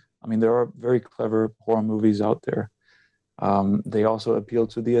well. I mean, there are very clever horror movies out there. They also appeal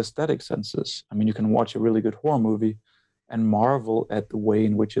to the aesthetic senses. I mean, you can watch a really good horror movie and marvel at the way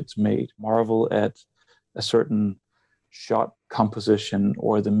in which it's made, marvel at a certain shot composition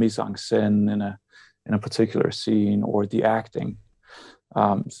or the mise en scène in a particular scene, or the acting.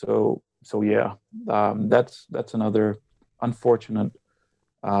 So yeah, that's another unfortunate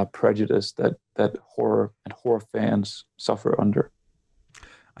prejudice that horror and horror fans suffer under.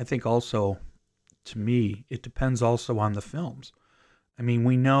 I think also, to me, it depends also on the films. I mean,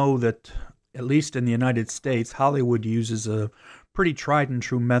 we know that, at least in the United States, Hollywood uses a pretty tried and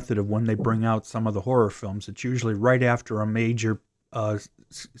true method of when they bring out some of the horror films. It's usually right after a major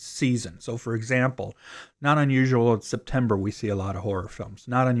season. So, for example, not unusual in September we see a lot of horror films.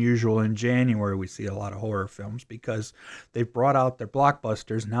 Not unusual in January we see a lot of horror films because they've brought out their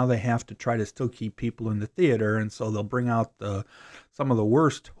blockbusters. Now they have to try to still keep people in the theater, and so they'll bring out some of the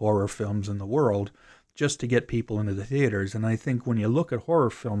worst horror films in the world just to get people into the theaters. And I think when you look at horror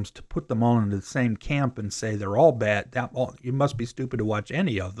films, to put them all into the same camp and say they're all bad, you must be stupid to watch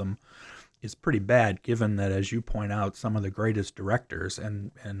any of them, is pretty bad, given that, as you point out, some of the greatest directors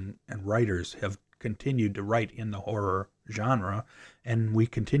and writers have continued to write in the horror genre, and we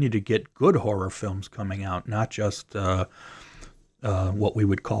continue to get good horror films coming out, not just what we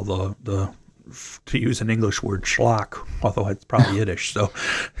would call the to use an English word, schlock, although it's probably Yiddish, so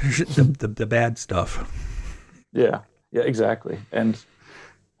the bad stuff. Yeah, exactly. And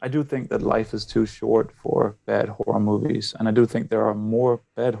I do think that life is too short for bad horror movies, and I do think there are more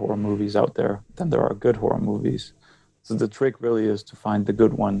bad horror movies out there than there are good horror movies. So the trick really is to find the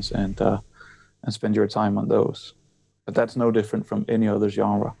good ones and spend your time on those. But that's no different from any other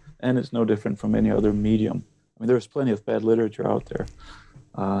genre, and it's no different from any other medium. I mean, there's plenty of bad literature out there,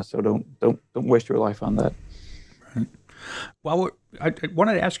 so don't waste your life on that. Right. Well, I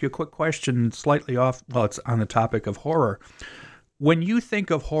wanted to ask you a quick question, slightly off. Well, it's on the topic of horror. When you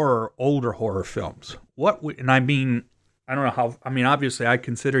think of horror, older horror films, and I mean, I don't know how, I mean, obviously I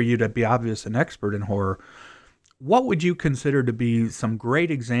consider you to be an expert in horror. What would you consider to be some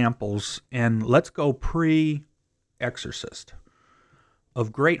great examples, and let's go pre-Exorcist,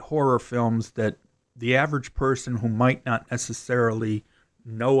 of great horror films that the average person who might not necessarily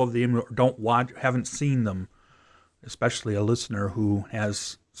know of them, or don't watch, haven't seen them, especially a listener who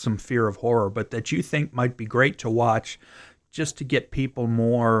has some fear of horror, but that you think might be great to watch just to get people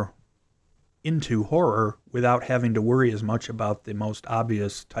more into without having to worry as much about the most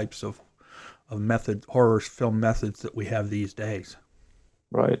obvious types of horror film methods that we have these days.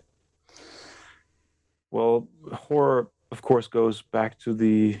 Right. Well, horror, of course, goes back to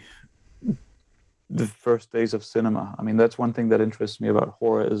the first days of cinema. I mean, that's one thing that interests me about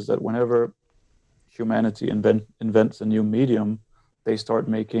horror, is that whenever humanity invents a new medium, they start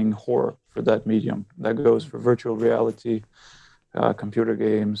making horror for that medium. That goes for virtual reality, computer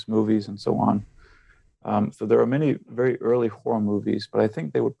games, movies, and so on. So there are many very early horror movies, but I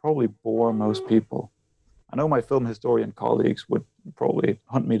think they would probably bore most people. I know my film historian colleagues would probably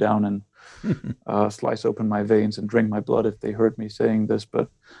hunt me down and slice open my veins and drink my blood if they heard me saying this, but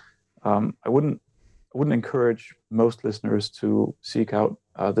I wouldn't encourage most listeners to seek out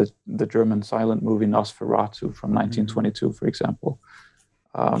the German silent movie Nosferatu from 1922, for example.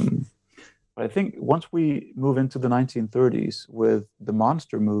 But I think once we move into the 1930s with the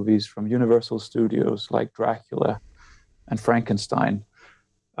monster movies from Universal Studios like Dracula and Frankenstein,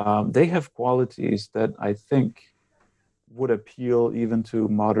 they have qualities that I think would appeal even to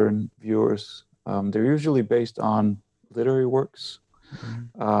modern viewers. They're usually based on literary works,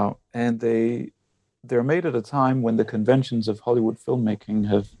 and they're made at a time when the conventions of Hollywood filmmaking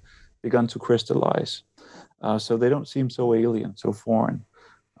have begun to crystallize. So they don't seem so alien, so foreign.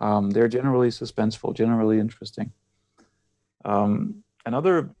 They're generally suspenseful, generally interesting.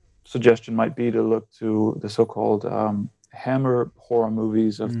 Another suggestion might be to look to the so-called Hammer horror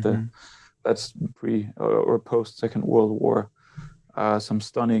movies of that's pre or post Second World War. Some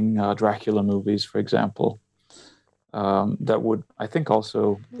stunning Dracula movies, for example, that would, I think,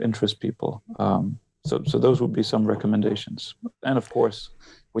 also interest people. So those would be some recommendations. And of course,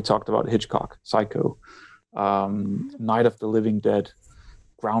 we talked about Hitchcock, Psycho, Night of the Living Dead,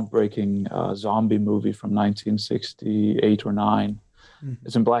 groundbreaking zombie movie from 1968 or 9.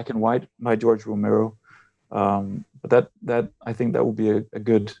 It's in black and white by George Romero. But that I think that would be a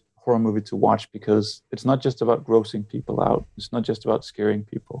good horror movie to watch, because it's not just about grossing people out. It's not just about scaring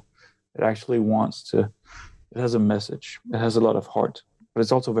people. It actually it has a message. It has a lot of heart, but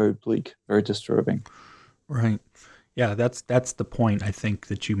it's also very bleak, very disturbing. Right. Yeah, that's the point, I think,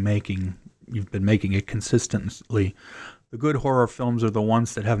 that you've been making it consistently. The good horror films are the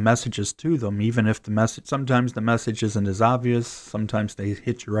ones that have messages to them, even if sometimes the message isn't as obvious. Sometimes they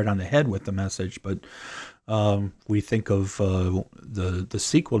hit you right on the head with the message. But we think of the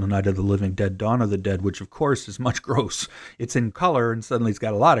sequel to Night of the Living Dead, Dawn of the Dead, which of course is much gross. It's in color, and suddenly it's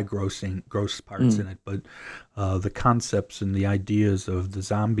got a lot of gross parts in it. But the concepts and the ideas of the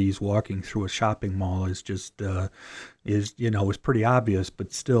zombies walking through a shopping mall is just is pretty obvious.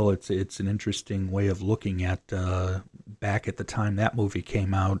 But still, it's an interesting way of looking at back at the time that movie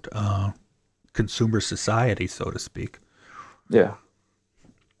came out, consumer society, so to speak. Yeah.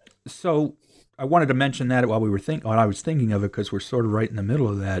 So, I wanted to mention that while I was thinking of it, because we're sort of right in the middle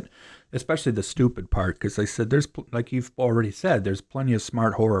of that, especially the stupid part. Because I said, like you've already said, there's plenty of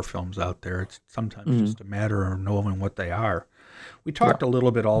smart horror films out there. It's sometimes just a matter of knowing what they are. We talked a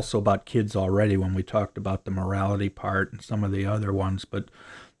little bit also about kids already when we talked about the morality part and some of the other ones, but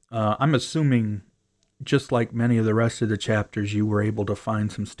I'm assuming, just like many of the rest of the chapters, you were able to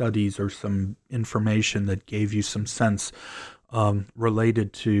find some studies or some information that gave you some sense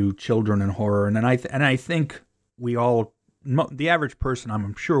related to children and horror. And I think we all, the average person,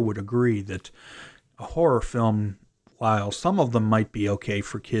 I'm sure, would agree that a horror film, while some of them might be okay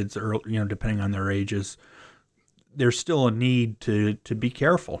for kids, depending on their ages, there's still a need to be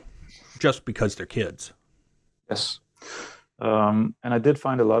careful just because they're kids. Yes. And I did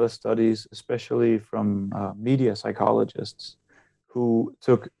find a lot of studies, especially from media psychologists, who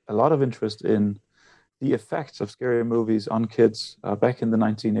took a lot of interest in the effects of scary movies on kids back in the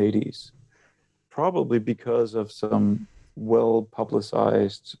 1980s, probably because of some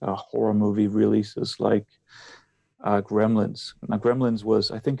well-publicized horror movie releases like Gremlins. Now, Gremlins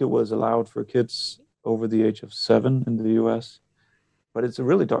was, I think it was allowed for kids over the age of 7 in the US. But it's a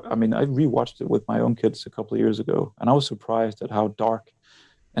really dark, I mean, I rewatched it with my own kids a couple of years ago, and I was surprised at how dark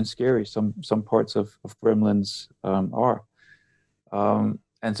and scary some parts of Gremlins are.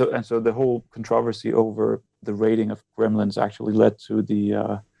 And so the whole controversy over the rating of Gremlins actually led to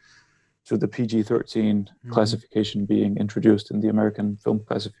the PG-13 classification being introduced in the American film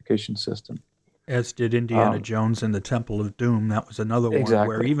classification system. As did Indiana Jones and the Temple of Doom. That was another one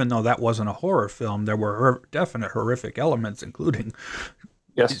where, even though that wasn't a horror film, there were definite horrific elements, including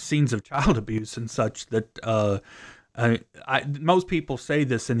scenes of child abuse and such, that most people say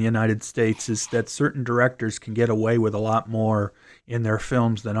this in the United States, is that certain directors can get away with a lot more in their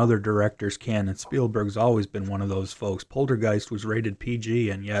films than other directors can, and Spielberg's always been one of those folks. Poltergeist was rated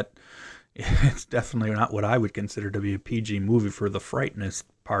PG, and yet it's definitely not what I would consider to be a PG movie for the frightenest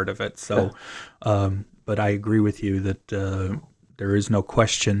part of it. So, but I agree with you that there is no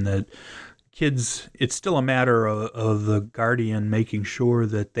question that kids, it's still a matter of the guardian making sure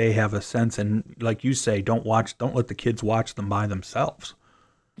that they have a sense, and like you say, don't let the kids watch them by themselves.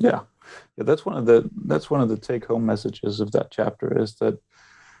 Yeah, that's one of the take-home messages of that chapter, is that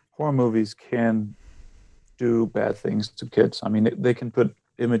horror movies can do bad things to kids. I mean, they can put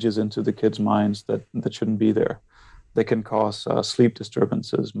images into the kids' minds that shouldn't be there. They can cause sleep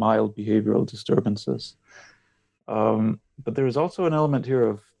disturbances, mild behavioral disturbances. But there is also an element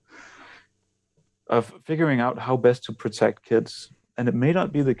here of figuring out how best to protect kids. And it may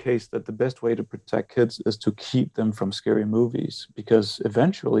not be the case that the best way to protect kids is to keep them from scary movies, because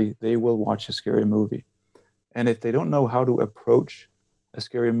eventually they will watch a scary movie. And if they don't know how to approach a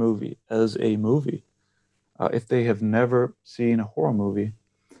scary movie as a movie, if they have never seen a horror movie,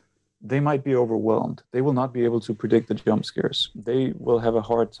 they might be overwhelmed. They will not be able to predict the jump scares. They will have a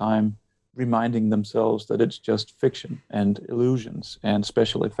hard time reminding themselves that it's just fiction and illusions and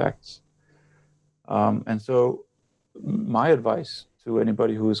special effects. And so my advice to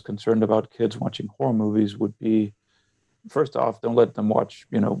anybody who is concerned about kids watching horror movies would be, first off, don't let them watch,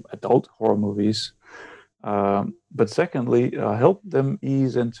 adult horror movies. But secondly, help them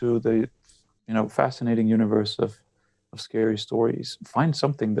ease into the, fascinating universe of scary stories. Find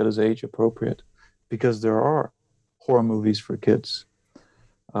something that is age appropriate, because there are horror movies for kids.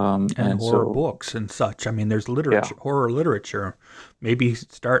 And horror books and such. I mean, there's literature, horror literature. Maybe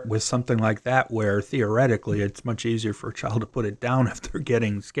start with something like that, where theoretically it's much easier for a child to put it down if they're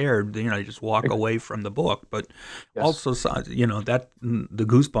getting scared. Just walk away from the book. But also, that the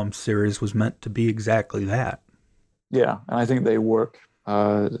Goosebumps series was meant to be exactly that. Yeah, and I think they work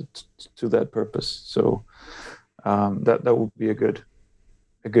to that purpose. So that would be a good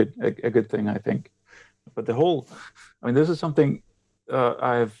thing, I think. But this is something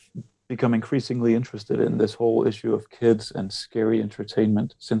I've become increasingly interested in, this whole issue of kids and scary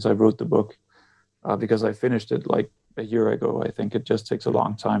entertainment, since I wrote the book, because I finished it like a year ago. I think it just takes a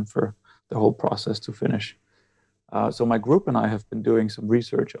long time for the whole process to finish. So my group and I have been doing some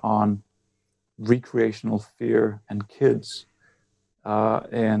research on recreational fear and kids.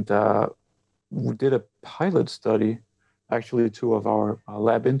 And we did a pilot study. Actually, 2 of our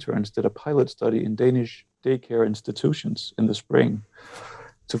lab interns did a pilot study in Danish daycare institutions in the spring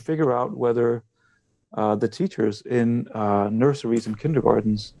to figure out whether the teachers in nurseries and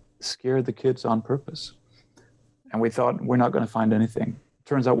kindergartens scare the kids on purpose. And we thought, we're not going to find anything.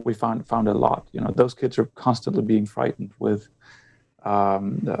 Turns out we found a lot. Those kids are constantly being frightened with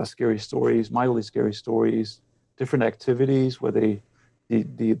scary stories, mildly scary stories, different activities where the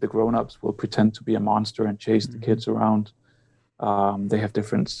grown-ups will pretend to be a monster and chase the kids around. They have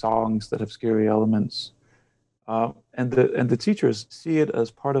different songs that have scary elements, and the teachers see it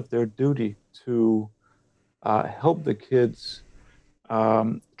as part of their duty to help the kids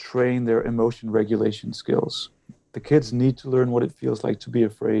train their emotion regulation skills. The kids need to learn what it feels like to be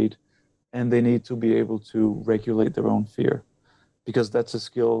afraid, and they need to be able to regulate their own fear, because that's a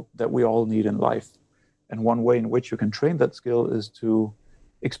skill that we all need in life. And one way in which you can train that skill is to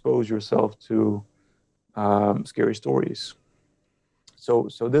expose yourself to scary stories. So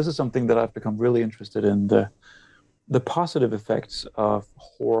this is something that I've become really interested in, the positive effects of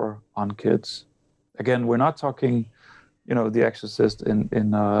horror on kids. Again, we're not talking, The Exorcist in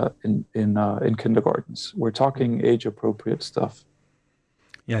kindergartens. We're talking age-appropriate stuff.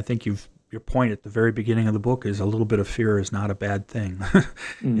 Yeah, I think your point at the very beginning of the book is a little bit of fear is not a bad thing.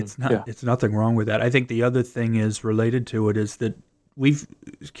 It's nothing wrong with that. I think the other thing is related to it is that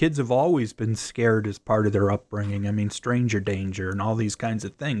kids have always been scared as part of their upbringing. I mean, stranger danger and all these kinds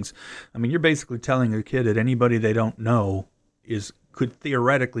of things. I mean, you're basically telling a kid that anybody they don't know could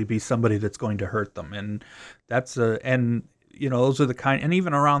theoretically be somebody that's going to hurt them, and those are the kind. And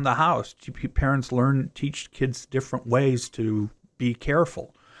even around the house, parents teach kids different ways to be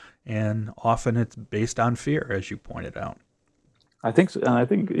careful, and often it's based on fear, as you pointed out. I think so, and I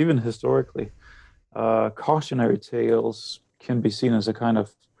think even historically, cautionary tales can be seen as a kind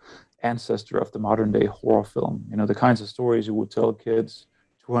of ancestor of the modern day horror film. The kinds of stories you would tell kids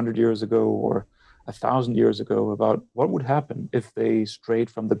 200 years ago or 1,000 years ago about what would happen if they strayed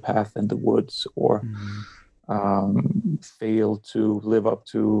from the path in the woods or failed to live up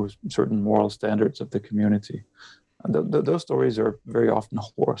to certain moral standards of the community. And those stories are very often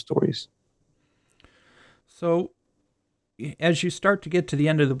horror stories. So as you start to get to the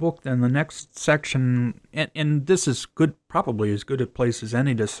end of the book, then the next section, and this is good, probably as good a place as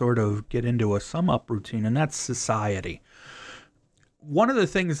any to sort of get into a sum-up routine, and that's society. One of the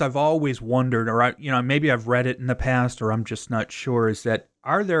things I've always wondered, or maybe I've read it in the past, or I'm just not sure, is that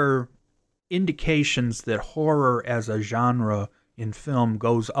are there indications that horror as a genre in film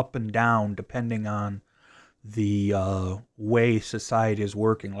goes up and down depending on the way society is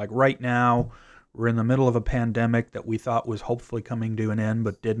working? Like right now, we're in the middle of a pandemic that we thought was hopefully coming to an end,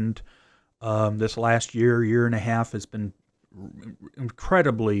 but didn't. This last year and a half has been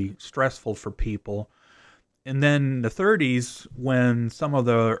incredibly stressful for people. And then the 30s, when some of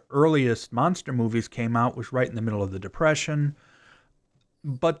the earliest monster movies came out, was right in the middle of the Depression.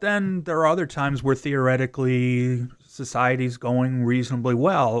 But then there are other times where theoretically society's going reasonably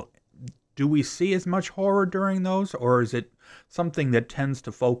well. Do we see as much horror during those, or is it something that tends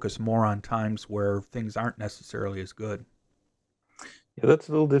to focus more on times where things aren't necessarily as good? Yeah, that's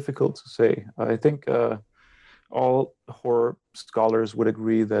a little difficult to say. I think all horror scholars would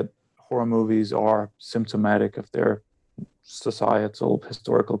agree that horror movies are symptomatic of their societal,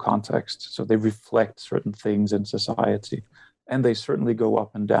 historical context. So they reflect certain things in society, and they certainly go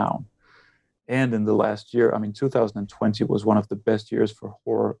up and down. And in the last year, 2020 was one of the best years for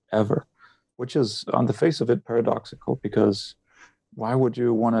horror ever, which is on the face of it paradoxical, because why would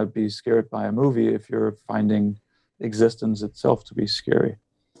you want to be scared by a movie if you're finding existence itself to be scary?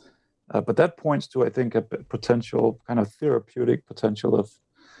 But that points to, I think, a potential kind of therapeutic potential of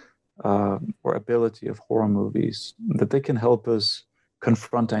or ability of horror movies, that they can help us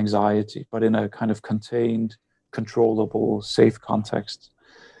confront anxiety, but in a kind of contained, controllable, safe context.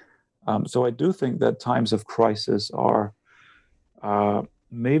 So I do think that times of crisis are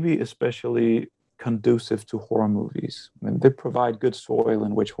maybe especially conducive to horror movies. They provide good soil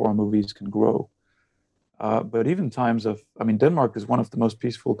in which horror movies can grow. But even times of, Denmark is one of the most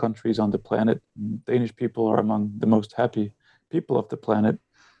peaceful countries on the planet. Danish people are among the most happy people of the planet,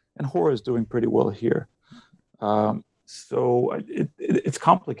 and horror is doing pretty well here. So it's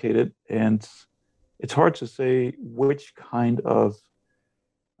complicated, and it's hard to say which kind of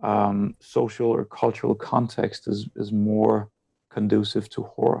social or cultural context is more conducive to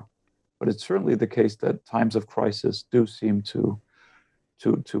horror. But it's certainly the case that times of crisis do seem to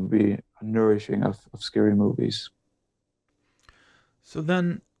be nourishing of scary movies. So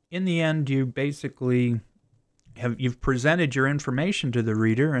then, in the end, you basically you've presented your information to the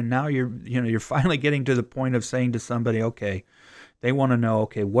reader, and now you're finally getting to the point of saying to somebody, okay, they want to know,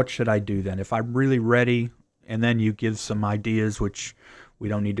 okay, what should I do then? If I'm really ready, and then you give some ideas, which we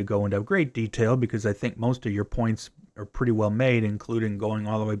don't need to go into great detail because I think most of your points are pretty well made, including going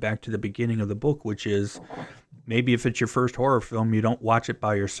all the way back to the beginning of the book, which is maybe if it's your first horror film, you don't watch it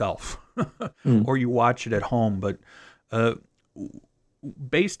by yourself or you watch it at home. But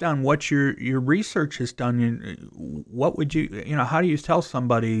based on what your research has done, what would how do you tell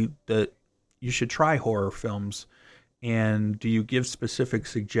somebody that you should try horror films And do you give specific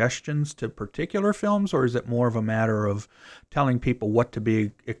suggestions to particular films, or is it more of a matter of telling people what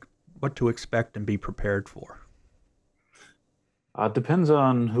to expect and be prepared for? It depends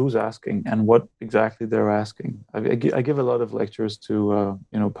on who's asking and what exactly they're asking. I give a lot of lectures to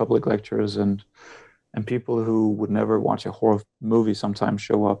public lectures, and people who would never watch a horror movie sometimes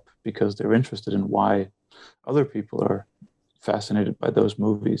show up because they're interested in why other people are fascinated by those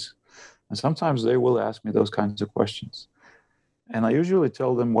movies. And sometimes they will ask me those kinds of questions. And I usually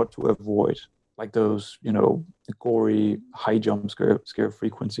tell them what to avoid, like those, gory, high jump scare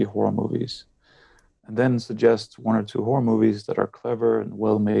frequency horror movies. And then suggest one or two horror movies that are clever and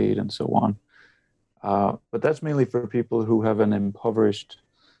well made and so on. But that's mainly for people who have an impoverished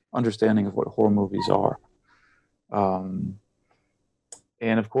understanding of what horror movies are.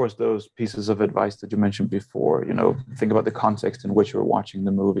 And of course, those pieces of advice that you mentioned before, think about the context in which you're watching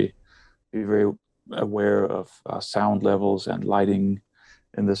the movie. Be very aware of sound levels and lighting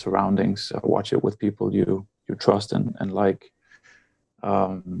in the surroundings. Watch it with people you trust and like.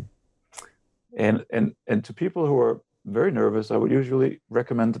 And to people who are very nervous, I would usually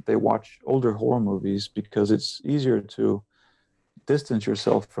recommend that they watch older horror movies, because it's easier to distance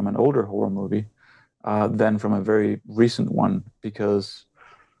yourself from an older horror movie than from a very recent one, because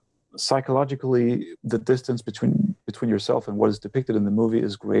psychologically the distance between yourself and what is depicted in the movie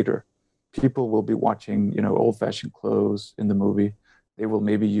is greater. People will be watching, old-fashioned clothes in the movie. They will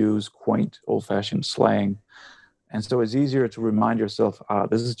maybe use quaint, old-fashioned slang. And so it's easier to remind yourself,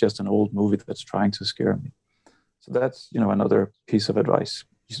 this is just an old movie that's trying to scare me. So that's, another piece of advice.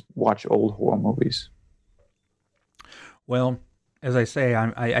 Just watch old horror movies. Well, as I say,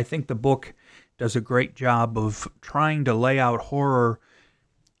 I think the book does a great job of trying to lay out horror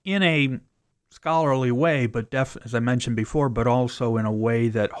in a scholarly way, but as I mentioned before, but also in a way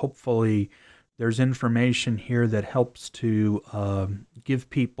that hopefully there's information here that helps to give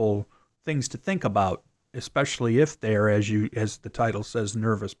people things to think about, especially if they're, as the title says,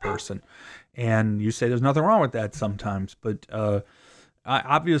 nervous person. And you say there's nothing wrong with that sometimes, but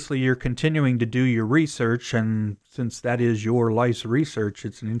obviously you're continuing to do your research, and since that is your life's research,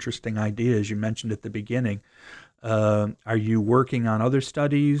 it's an interesting idea, as you mentioned at the beginning. Are you working on other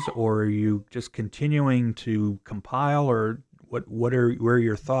studies, or are you just continuing to compile, or where are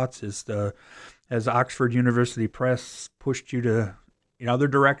your thoughts? Has Oxford University Press pushed you to in other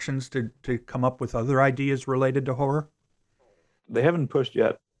directions to come up with other ideas related to horror? They haven't pushed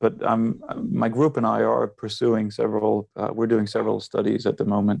yet, but my group and I are pursuing several. We're doing several studies at the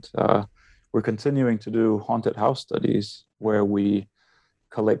moment. We're continuing to do haunted house studies where we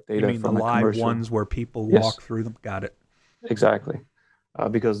collect data you mean from the live commercial ones where people Yes. walk through them? Got it. Exactly,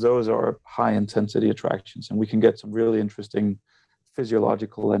 because those are high intensity attractions, and we can get some really interesting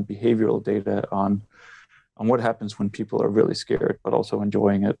physiological and behavioral data on what happens when people are really scared but also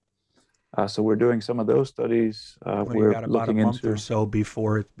enjoying it. So we're doing some of those studies. We're you got about a looking month into or so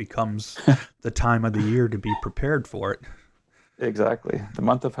before it becomes the time of the year to be prepared for it. Exactly, the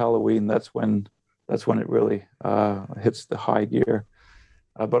month of Halloween. That's when it really hits the high gear.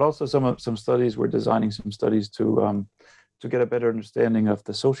 But also some studies. We're designing some studies to get a better understanding of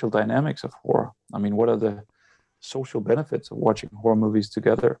the social dynamics of horror. I mean, what are the social benefits of watching horror movies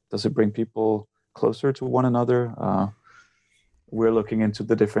together? Does it bring people closer to one another? We're looking into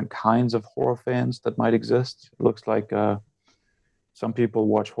the different kinds of horror fans that might exist. It looks like some people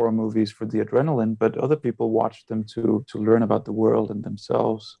watch horror movies for the adrenaline, but other people watch them to learn about the world and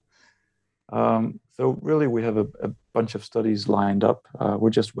themselves. So really, we have a bunch of studies lined up.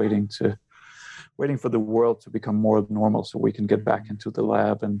 We're just waiting for the world to become more normal so we can get back into the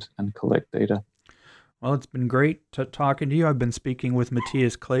lab and collect data. Well, it's been great talking to you. I've been speaking with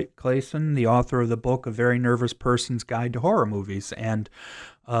Matthias Claesson, the author of the book A Very Nervous Person's Guide to Horror Movies. And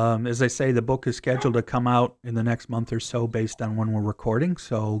as I say, the book is scheduled to come out in the next month or so based on when we're recording,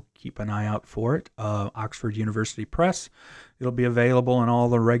 so keep an eye out for it. Oxford University Press. It'll be available in all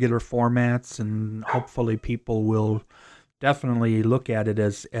the regular formats, and hopefully people will definitely look at it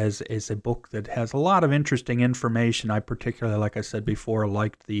as a book that has a lot of interesting information. I particularly, like I said before,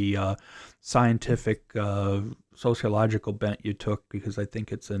 liked the scientific, sociological bent you took, because I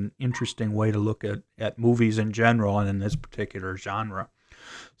think it's an interesting way to look at movies in general and in this particular genre.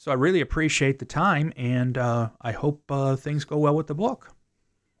 So I really appreciate the time, and I hope things go well with the book.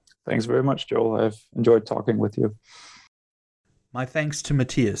 Thanks very much, Joel. I've enjoyed talking with you. My thanks to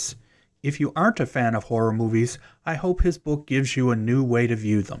Matthias. If you aren't a fan of horror movies, I hope his book gives you a new way to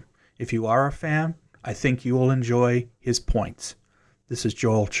view them. If you are a fan, I think you will enjoy his points. This is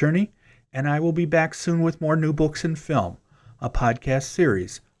Joel Cherney, and I will be back soon with more New Books in Film, a podcast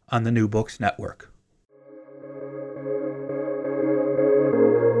series on the New Books Network.